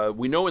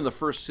we know in the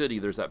first city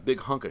there's that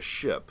big hunk of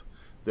ship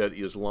that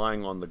is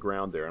lying on the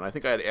ground there, and I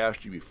think I had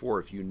asked you before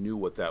if you knew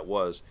what that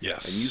was.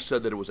 Yes. And you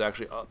said that it was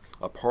actually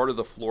a part of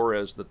the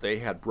Flores that they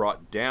had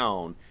brought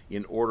down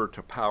in order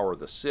to power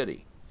the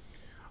city.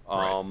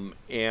 Right.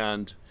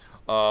 And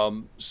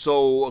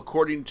so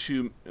according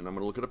to, and I'm going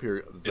to look it up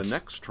here, the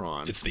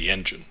Nextron. It's the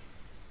engine.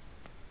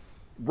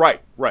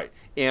 Right.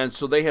 And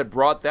so they had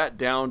brought that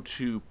down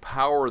to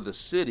power the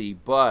city,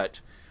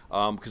 but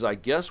because I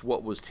guess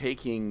what was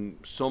taking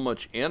so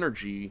much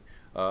energy,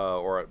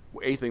 or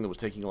a thing that was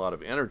taking a lot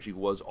of energy,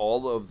 was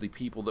all of the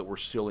people that were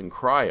still in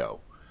cryo.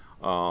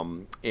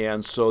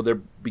 And so there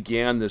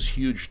began this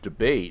huge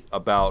debate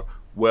about,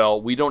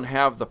 well, we don't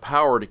have the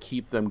power to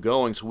keep them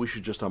going, so we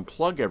should just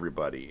unplug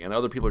everybody. And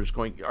other people are just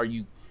going, are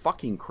you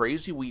fucking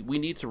crazy? We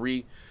need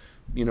to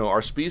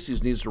our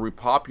species needs to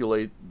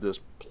repopulate this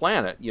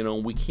planet.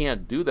 We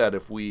can't do that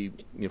if we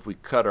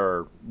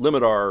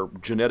limit our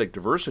genetic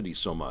diversity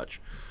so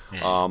much.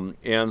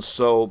 And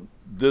so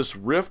this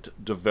rift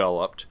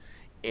developed,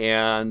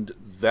 and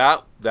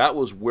that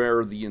was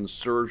where the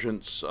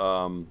insurgents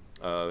and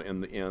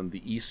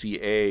the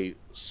ECA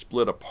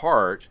split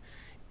apart,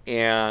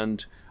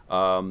 and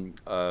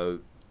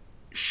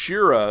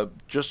Shira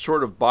just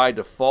sort of by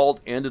default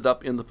ended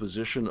up in the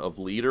position of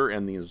leader,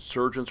 and the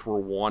insurgents were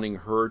wanting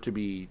her to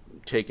be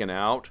taken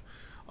out,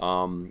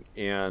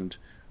 and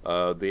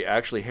they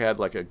actually had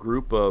like a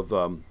group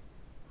of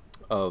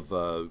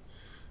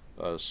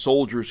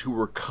soldiers who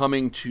were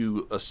coming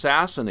to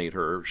assassinate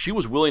her. She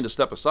was willing to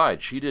step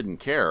aside. She didn't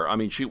care. I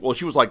mean, she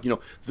was like,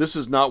 this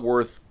is not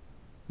worth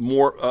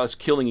more us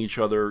killing each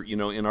other,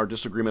 in our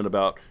disagreement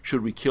about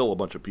should we kill a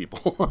bunch of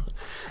people.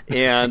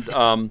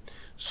 And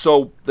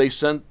so they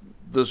sent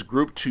this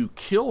group to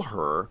kill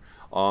her,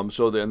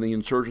 so then the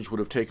insurgents would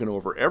have taken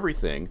over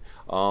everything.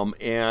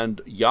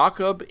 And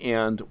Jakob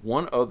and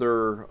one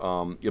other,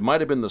 it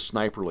might have been the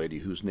sniper lady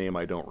whose name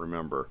I don't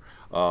remember,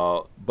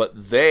 but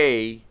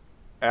they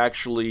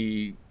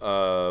actually,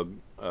 what's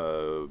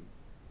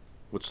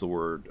the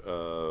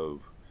word?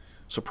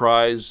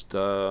 Surprised.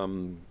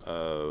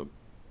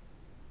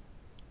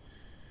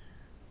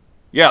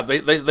 Yeah,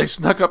 they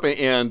snuck up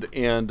and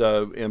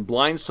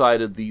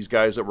blindsided these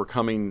guys that were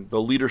coming, the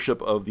leadership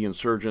of the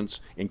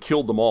insurgents, and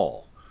killed them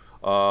all.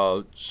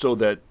 So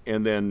that,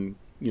 and then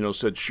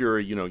said,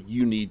 Shira,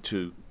 you need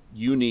to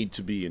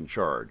be in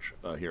charge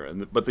here.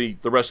 But the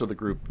rest of the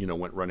group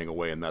went running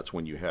away, and that's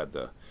when you had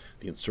the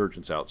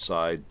insurgents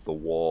outside the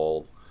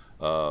wall,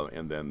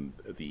 and then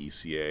the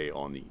ECA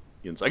on the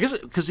inside. I guess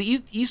because the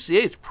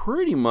ECA is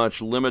pretty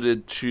much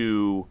limited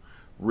to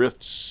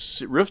Rift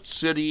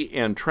City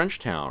and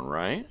Trenchtown,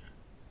 right?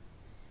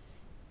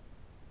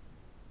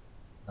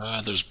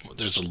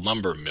 There's a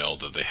lumber mill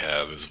that they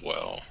have as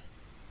well.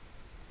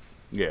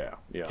 Yeah.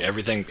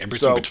 Everything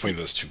between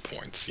those 2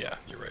 points. Yeah,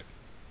 you're right.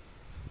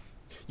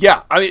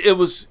 Yeah, I mean,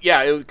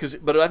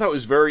 but I thought it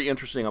was very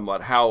interesting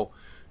about how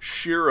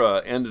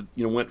Shira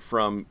went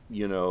from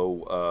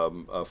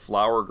a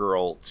flower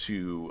girl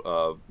to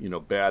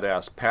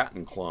badass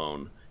Patton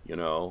clone.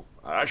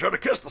 I should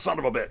have kissed the son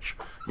of a bitch.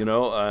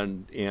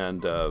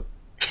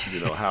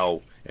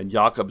 How and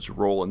Jakob's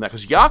role in that,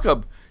 because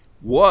Jakob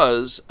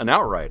was an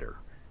Outrider,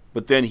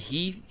 but then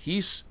he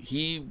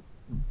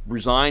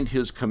resigned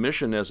his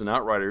commission as an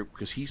Outrider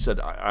because he said,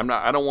 I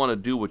don't want to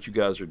do what you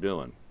guys are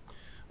doing.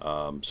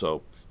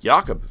 So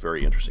Jakob,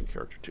 very interesting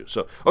character too.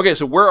 So okay,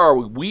 so where are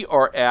we? We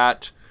are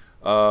at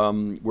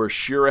where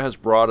Shira has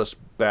brought us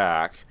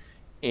back,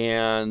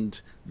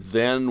 and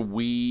then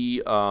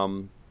we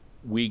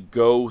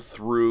go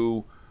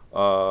through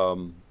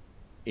and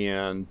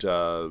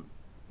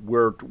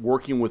we're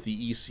working with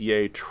the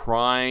ECA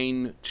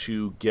trying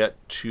to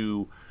get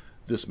to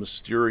this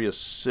mysterious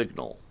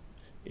signal.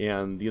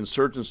 And the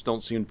insurgents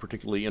don't seem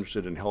particularly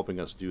interested in helping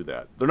us do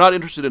that. They're not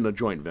interested in a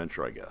joint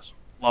venture, I guess.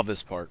 Love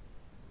this part.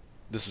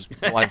 This is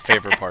my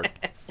favorite part.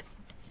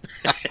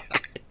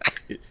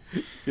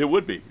 It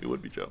would be,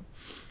 Joe.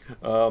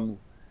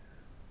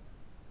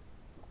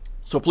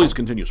 So please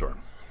continue, sir.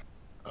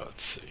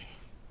 Let's see.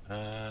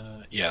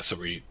 So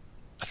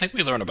I think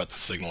we learned about the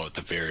signal at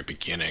the very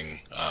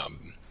beginning,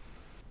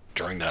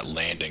 during that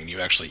landing. You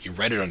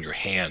write it on your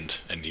hand,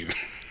 and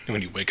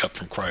when you wake up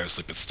from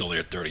cryosleep, it's still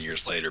there 30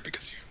 years later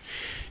because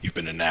you've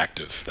been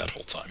inactive that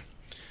whole time.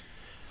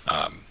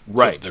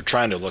 Right. So they're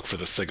trying to look for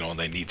the signal, and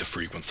they need the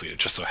frequency. It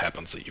just so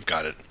happens that you've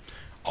got it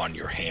on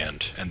your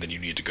hand, and then you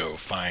need to go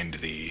find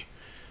the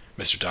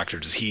Mr. Dr.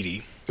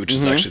 Zahidi, which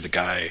is actually the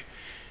guy,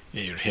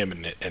 him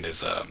and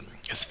his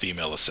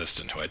female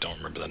assistant, who I don't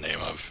remember the name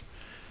of.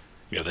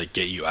 They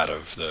get you out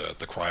of the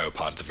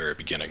cryopod at the very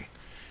beginning.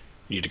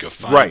 You need to go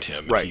find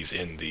him, and he's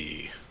in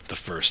the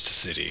first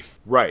city.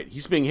 Right.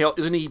 He's being held.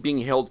 Isn't he being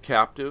held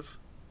captive?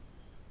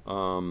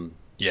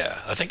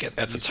 Yeah, I think at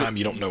the time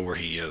you don't know where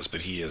he is,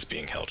 but he is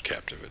being held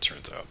captive, it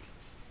turns out.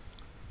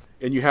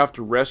 And you have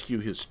to rescue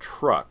his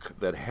truck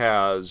that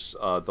has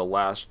the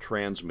last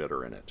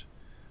transmitter in it.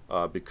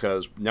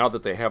 because now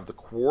that they have the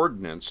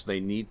coordinates, they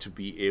need to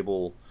be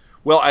able.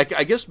 Well, I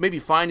guess maybe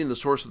finding the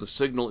source of the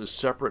signal is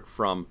separate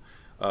from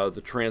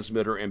the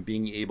transmitter and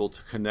being able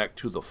to connect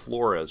to the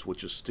Flores,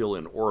 which is still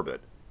in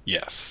orbit.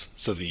 Yes.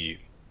 So you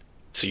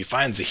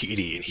find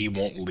Zahidi, and he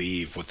won't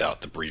leave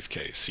without the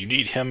briefcase. You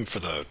need him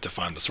to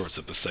find the source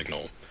of the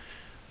signal,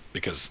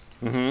 because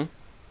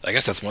I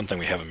guess that's one thing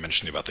we haven't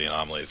mentioned about the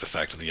anomaly, is the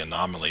fact that the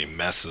anomaly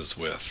messes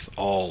with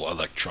all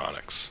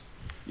electronics.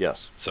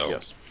 Yes. So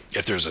yes.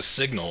 If there's a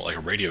signal, like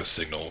a radio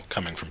signal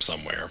coming from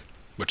somewhere,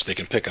 which they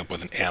can pick up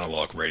with an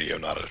analog radio,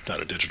 not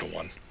a digital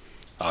one,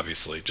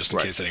 obviously, just in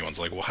case anyone's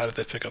like, well, how did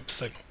they pick up the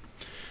signal?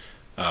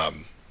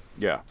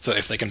 So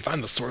if they can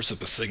find the source of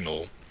the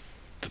signal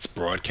that's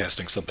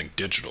broadcasting something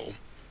digital,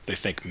 they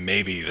think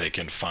maybe they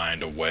can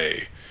find a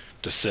way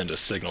to send a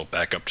signal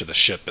back up to the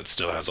ship that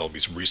still has all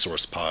these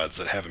resource pods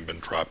that haven't been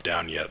dropped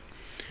down yet,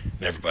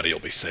 and everybody will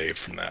be saved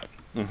from that.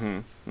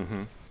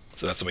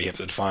 So that's why you have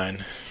to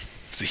define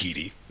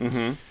Zahidi.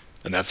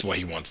 And that's why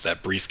he wants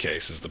that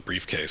briefcase, is the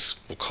briefcase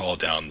will call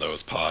down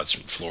those pods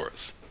from the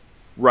Flores.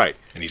 Right.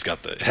 And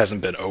it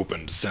hasn't been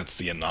opened since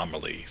the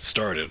anomaly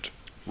started.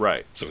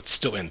 Right. So it's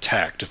still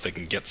intact. If they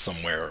can get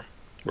somewhere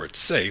where it's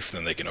safe,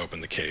 then they can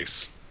open the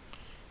case,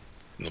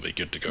 and they'll be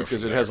good to go.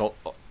 Because it has a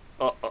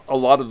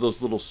lot of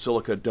those little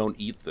silica don't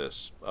eat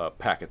this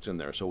packets in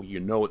there, so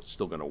it's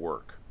still going to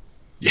work.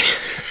 Yeah. I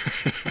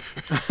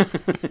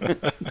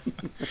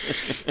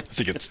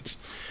think it's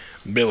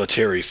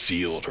military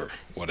sealed or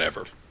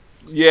whatever.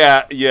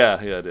 Yeah,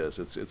 it is.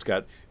 It's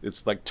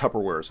like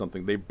Tupperware or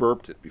something. They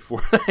burped it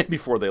before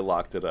they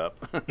locked it up.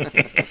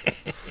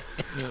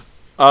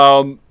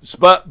 But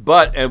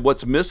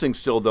what's missing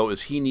still though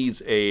is he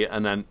needs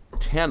an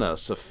antenna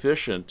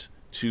sufficient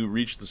to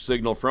reach the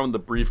signal from the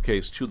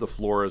briefcase to the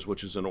Flores,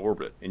 which is in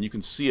orbit, and you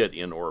can see it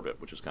in orbit,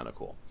 which is kind of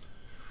cool.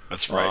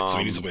 That's right. So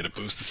he needs a way to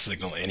boost the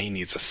signal, and he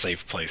needs a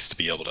safe place to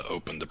be able to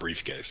open the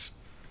briefcase.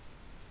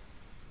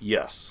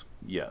 Yes,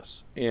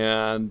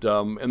 and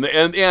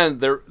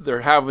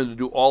they're having to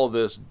do all of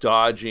this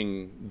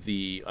dodging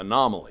the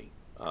anomaly,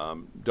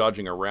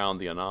 dodging around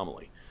the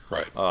anomaly.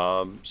 Right.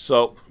 All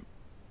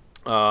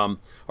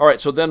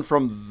right. So then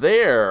from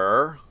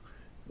there,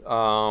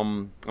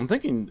 I'm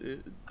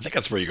thinking. I think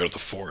that's where you go to the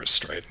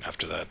forest, right?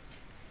 After that.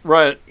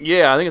 Right.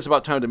 Yeah, I think it's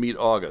about time to meet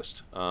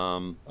August.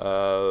 So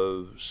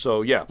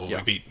yeah. Well,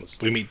 yeah.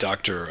 We meet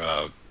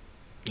Doctor.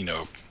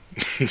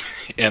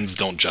 Ends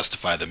don't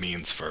justify the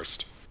means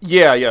first.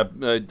 Yeah.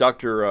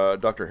 Doctor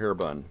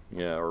Hairbun.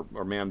 Yeah,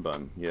 or Man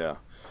Bun. Yeah.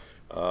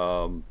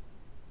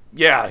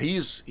 Yeah.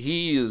 He's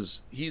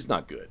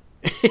not good.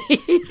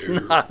 He's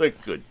not a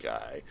good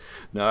guy.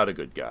 Not a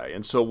good guy.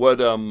 And so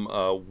what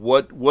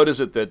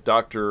is it that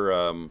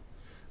Doctor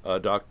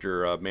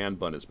Man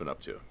Bun has been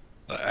up to?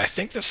 I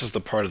think this is the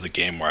part of the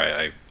game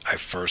where I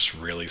first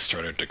really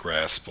started to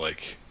grasp,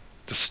 like,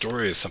 the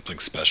story is something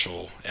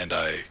special, and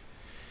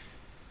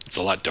it's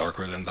a lot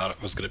darker than I thought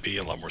it was going to be,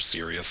 a lot more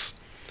serious.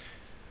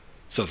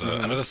 So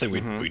another thing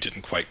we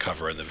didn't quite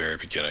cover in the very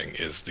beginning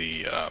is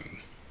the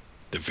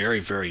very,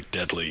 very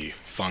deadly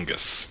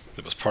fungus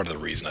that was part of the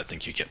reason I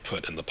think you get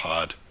put in the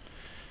pod,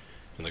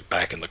 and like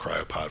back in the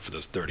cryopod for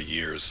those 30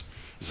 years.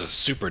 There's a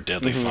super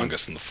deadly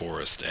fungus in the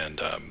forest,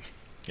 and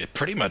it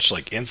pretty much,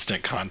 like,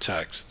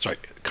 contact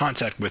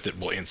with it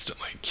will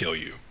instantly kill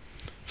you,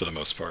 for the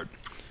most part.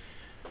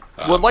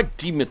 Well, it like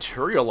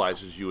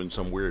dematerializes you in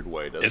some weird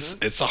way,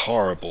 doesn't it? It's a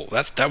horrible.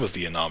 That was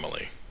the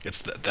anomaly.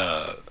 It's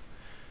the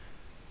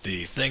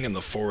thing in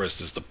the forest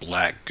is the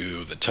black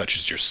goo that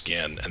touches your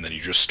skin, and then you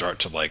just start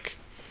to, like,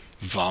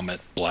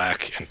 vomit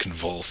black and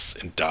convulse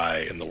and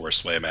die in the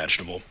worst way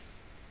imaginable.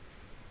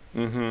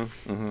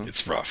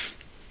 It's rough.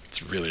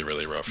 It's really,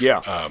 really rough.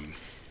 Yeah.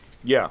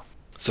 Yeah.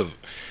 So,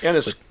 and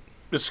it's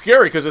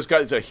scary because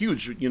it's a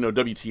huge,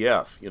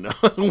 WTF,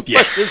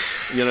 Yeah.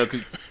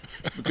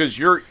 Because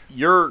you're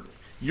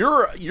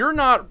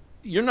not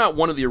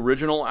one of the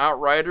original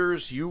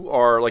Outriders. You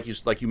are, like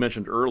you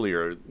mentioned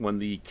earlier, when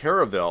the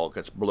Caravel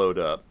gets blown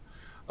up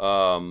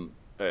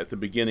at the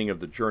beginning of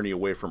the journey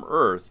away from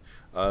Earth.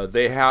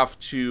 They have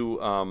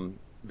to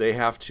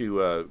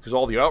because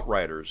all the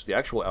Outriders, the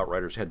actual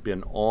Outriders, had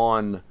been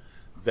on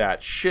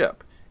that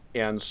ship,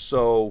 and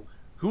so.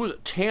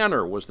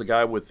 Tanner was the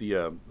guy with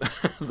the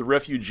the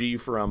refugee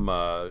from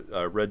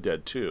Red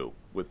Dead 2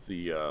 with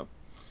the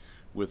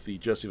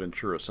Jesse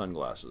Ventura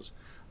sunglasses.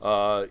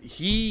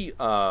 He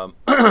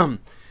and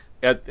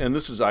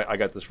this is I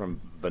got this from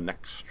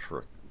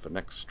Venextron.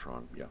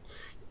 Yeah,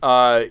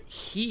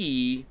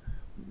 he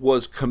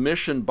was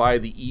commissioned by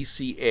the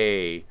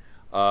ECA,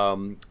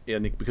 and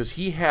because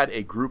he had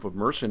a group of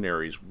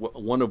mercenaries,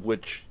 one of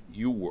which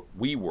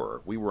we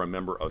were a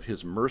member of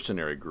his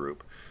mercenary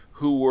group,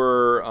 who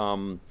were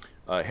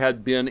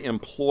had been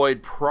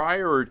employed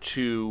prior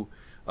to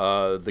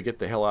the Get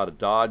the Hell Out of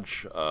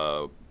Dodge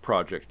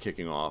project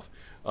kicking off,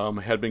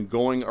 had been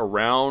going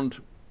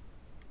around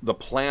the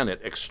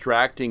planet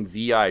extracting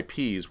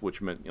VIPs,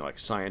 which meant like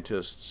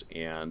scientists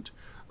and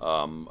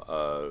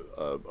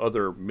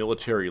other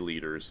military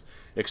leaders,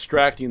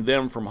 extracting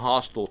them from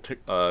hostile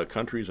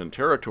countries and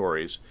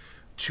territories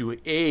to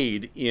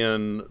aid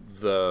in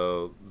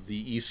the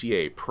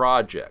ECA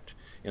project.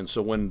 And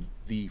so when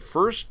the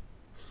first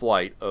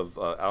flight of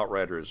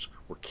Outriders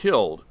were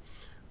killed,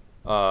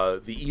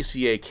 the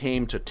ECA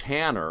came to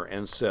Tanner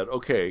and said,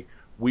 "Okay,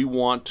 we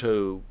want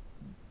to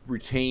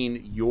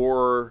retain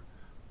your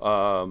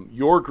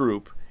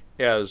group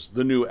as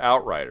the new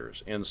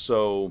Outriders." And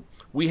so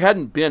we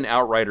hadn't been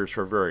Outriders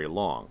for very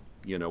long.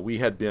 We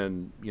had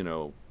been,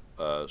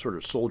 sort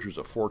of soldiers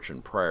of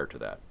fortune prior to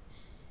that.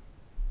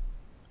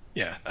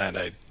 Yeah,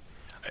 and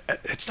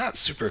it's not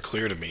super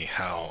clear to me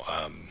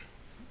how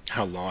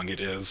long it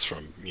is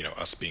from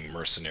us being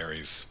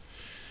mercenaries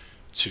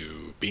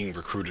to being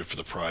recruited for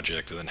the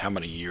project, and then how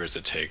many years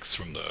it takes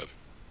from the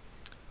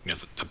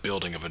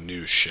building of a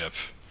new ship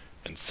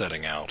and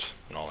setting out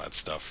and all that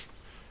stuff.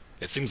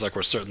 It seems like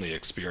we're certainly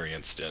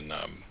experienced in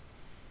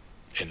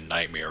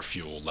nightmare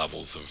fuel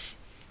levels of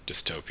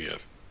dystopia,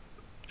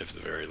 if at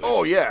the very least.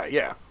 Oh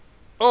yeah.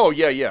 Oh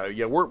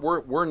yeah.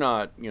 We're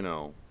not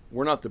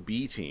we're not the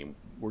B team.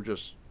 We're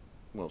just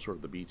sort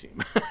of the B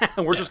team.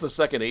 We're just the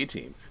second A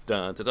team.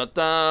 Dun dun dun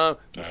dun.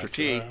 Mr.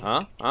 T,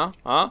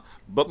 huh?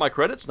 But my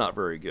credit's not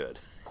very good.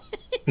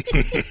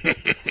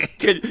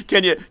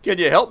 Can you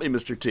help me,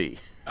 Mr. T?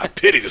 I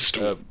pity the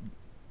stool.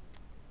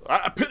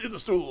 I pity the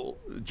stool.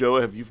 Joe,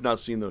 if you've not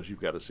seen those,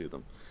 you've got to see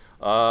them.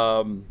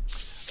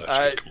 Such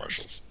good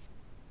commercials.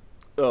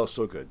 Oh,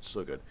 so good.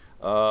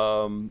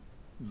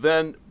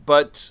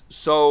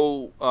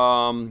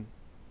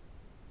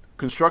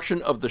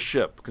 Construction of the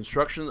ship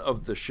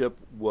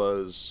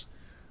was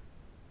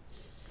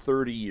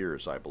 30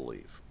 years, I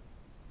believe.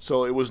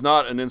 So it was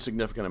not an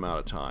insignificant amount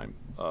of time.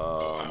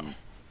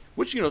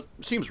 Which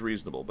seems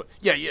reasonable, but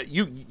yeah,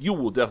 you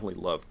will definitely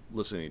love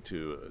listening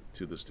to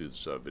this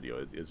dude's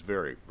video. It's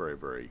very, very,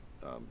 very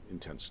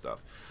intense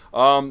stuff.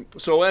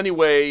 So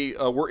anyway,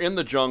 we're in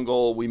the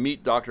jungle. We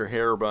meet Dr.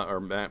 Hairbun or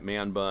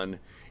Man Bun,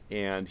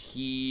 and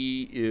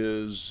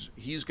he's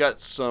got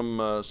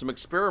some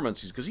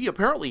experiments because he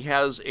apparently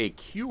has a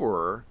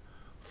cure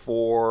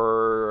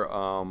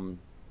for.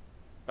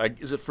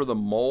 Is it for the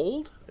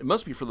mold? It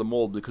must be for the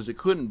mold because it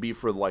couldn't be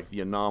for like the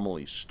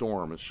anomaly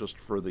storm. It's just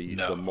for the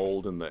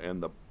mold and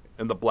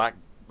the black,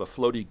 the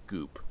floaty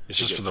goop. It's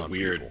just for the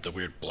weird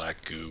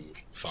black goo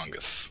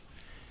fungus,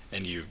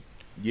 and you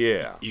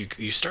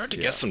start to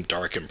get some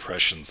dark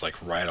impressions like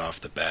right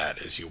off the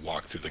bat as you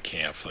walk through the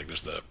camp. Like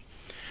there's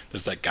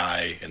that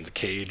guy in the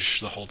cage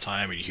the whole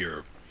time, and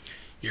you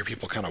hear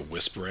people kind of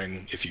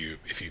whispering if you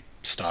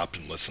stopped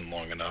and listened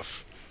long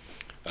enough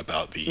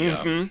about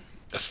the.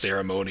 A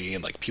ceremony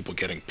and like people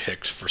getting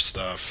picked for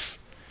stuff,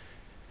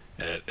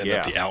 and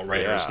that the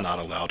Outriders not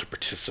allowed to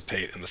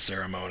participate in the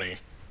ceremony.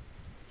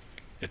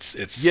 It's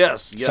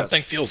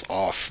something feels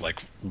off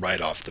like right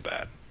off the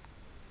bat.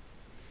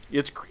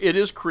 It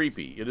is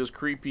creepy.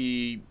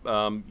 Especially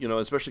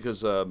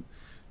because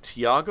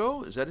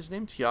Tiago, is that his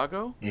name?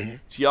 Tiago? Mm-hmm.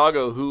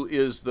 Tiago, who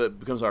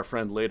becomes our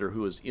friend later,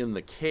 who is in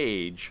the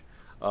cage.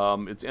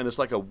 It's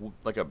like a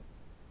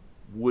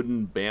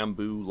wooden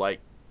bamboo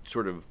like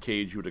sort of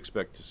cage you would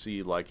expect to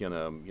see like in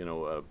a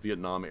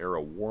Vietnam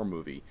era war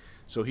movie.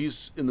 So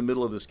he's in the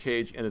middle of this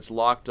cage and it's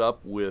locked up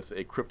with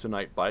a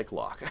kryptonite bike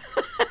lock.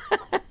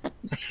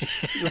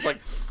 Just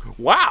like,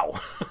 wow,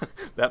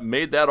 that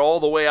made that all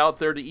the way out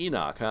there to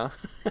Enoch, huh?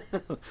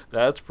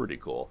 That's pretty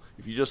cool.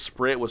 If you just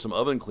spray it with some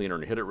oven cleaner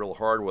and hit it real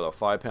hard with a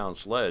 5-pound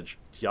sledge,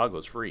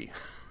 Tiago's free.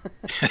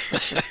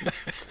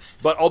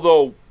 But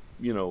although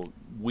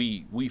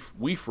we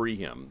free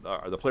him,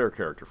 the player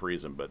character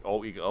frees him, but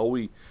all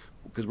we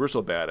because we're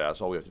so badass,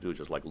 all we have to do is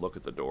just like look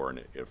at the door and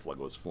it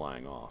goes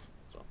flying off.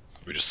 So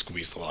we just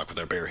squeeze the lock with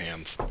our bare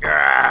hands.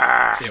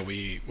 Ah! So yeah,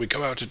 we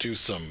go out to do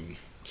some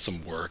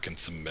work and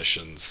some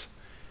missions.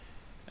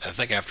 And I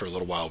think after a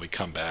little while we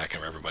come back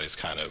and everybody's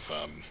kind of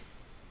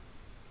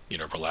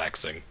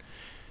relaxing,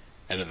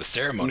 and then the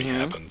ceremony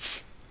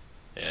happens,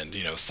 and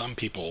some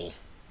people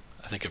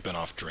I think have been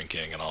off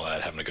drinking and all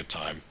that, having a good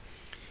time,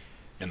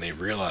 and they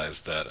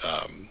realize that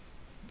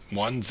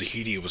one,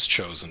 Zahidi was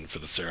chosen for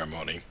the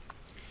ceremony.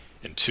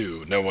 And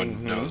 2, no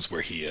one knows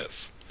where he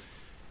is.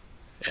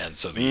 And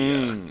so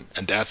and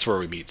that's where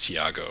we meet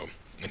Tiago,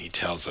 and he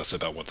tells us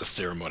about what the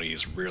ceremony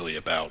is really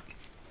about.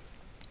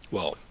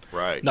 Well,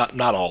 right. Not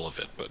all of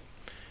it, but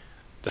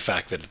the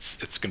fact that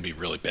it's going to be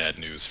really bad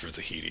news for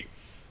Zahidi.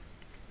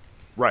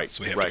 Right.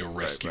 So we have to go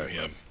rescue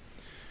him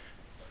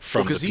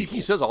from because the people.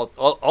 he says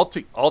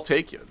I'll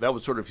take you. That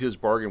was sort of his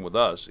bargain with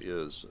us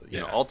is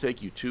I'll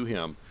take you to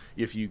him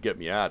if you get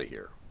me out of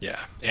here.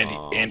 Yeah,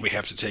 and we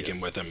have to take him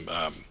with him.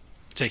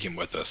 Take him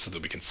with us so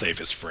that we can save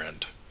his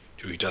friend,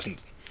 who he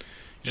doesn't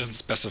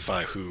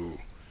specify who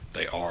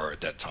they are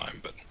at that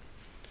time, but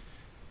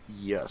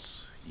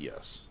yes.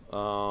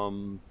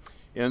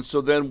 And so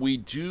then we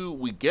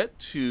get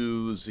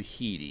to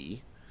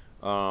Zahidi,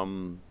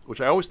 which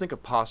I always think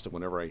of pasta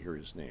whenever I hear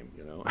his name.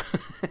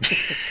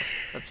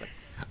 It's like,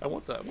 I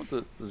want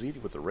the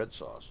Zahidi with the red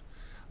sauce.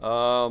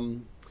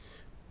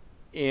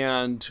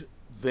 And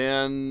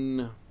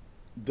then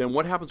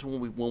what happens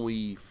when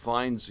we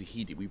find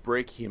Zahedi? We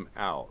break him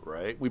out,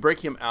 right? We break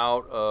him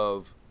out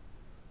of,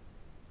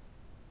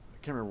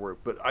 I can't remember where,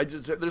 but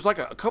there's like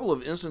a couple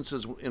of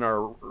instances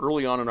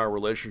early on in our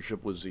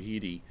relationship with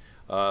Zahedi,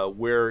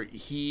 where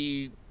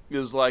he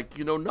is like,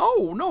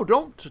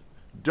 no,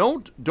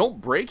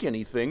 don't break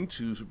anything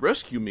to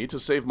rescue me, to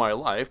save my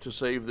life, to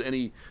save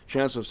any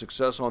chance of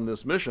success on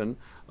this mission.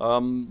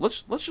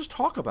 Let's just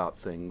talk about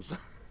things.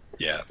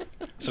 Yeah.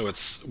 So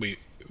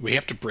we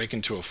have to break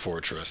into a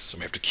fortress,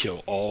 and we have to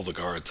kill all the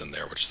guards in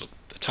there, which is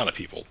a ton of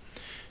people,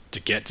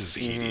 to get to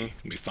Zahedi.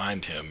 Mm-hmm. We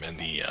find him, and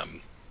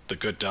the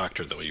good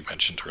doctor that we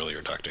mentioned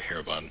earlier, Dr.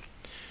 Hairbun,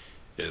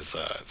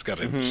 it's got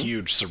a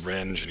huge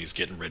syringe, and he's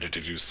getting ready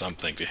to do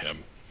something to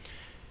him.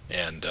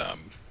 And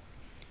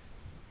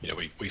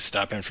we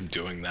stop him from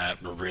doing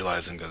that. We're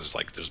realizing that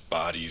there's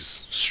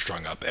bodies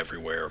strung up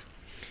everywhere,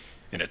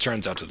 and it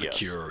turns out that the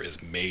cure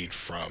is made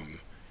from,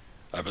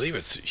 I believe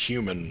it's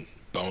human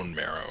bone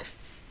marrow,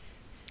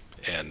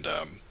 and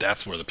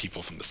that's where the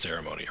people from the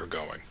ceremony are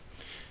going.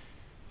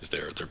 Is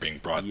they're being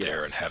brought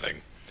there and having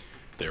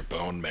their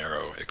bone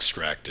marrow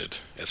extracted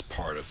as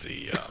part of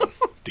the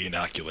the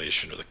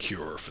inoculation or the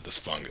cure for this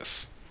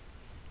fungus.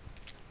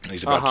 And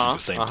he's about to do the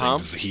same thing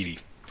to Zahedi.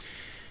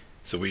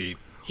 So we're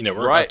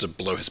about to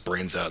blow his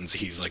brains out, and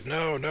Zahedi's like,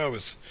 no,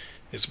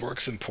 his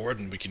work's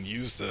important. We can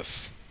use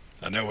this.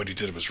 I know what he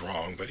did was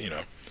wrong, but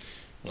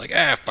like,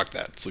 fuck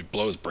that. So we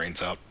blow his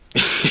brains out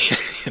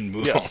and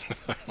move on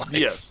with our life.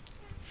 Yes.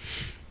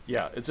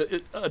 Yeah, it's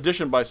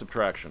addition by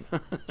subtraction.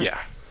 Yeah,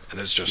 and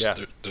there's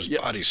just there's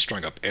bodies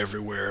strung up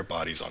everywhere,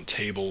 bodies on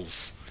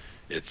tables.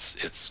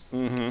 It's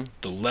the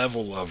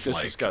level of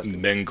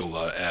disgusting.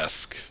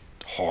 Mengele-esque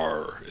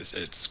horror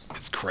it's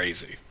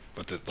crazy.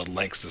 But the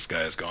lengths this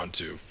guy has gone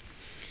to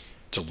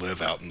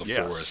live out in the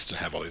forest and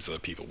have all these other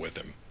people with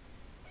him.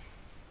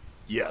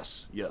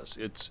 Yes,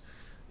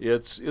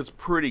 it's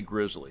pretty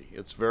grisly.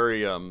 It's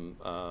very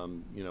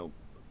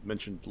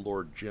mentioned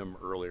Lord Jim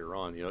earlier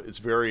on. It's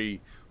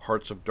very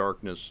Hearts of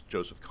Darkness,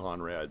 Joseph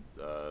Conrad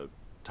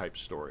type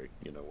story.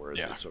 Where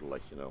it's sort of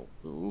like that's.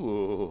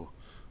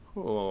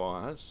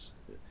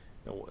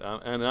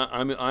 And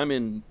I'm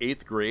in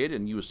 8th grade,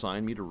 and you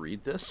assign me to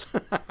read this.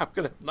 I'm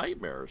gonna have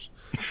nightmares.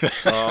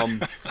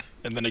 And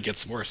then it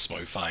gets worse when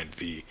we find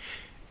the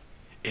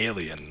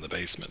alien in the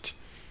basement.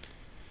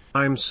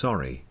 I'm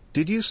sorry.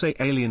 Did you say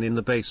alien in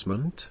the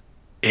basement?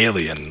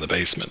 Alien in the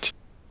basement.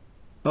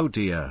 Oh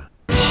dear.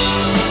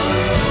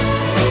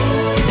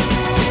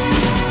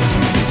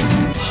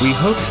 We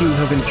hope you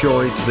have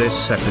enjoyed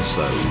this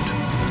episode.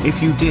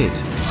 If you did,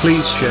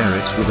 please share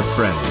it with a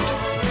friend.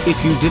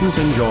 If you didn't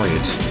enjoy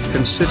it,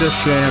 consider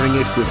sharing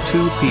it with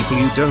 2 people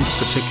you don't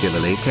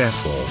particularly care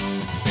for.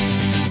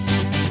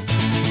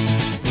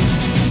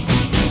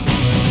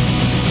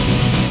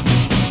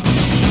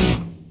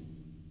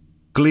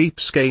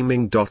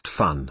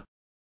 Gleepsgaming.fun.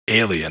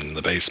 Alien in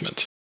the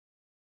basement.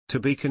 To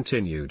be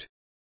continued.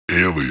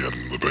 Alien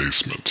in the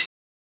basement.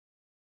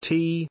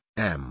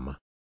 TM.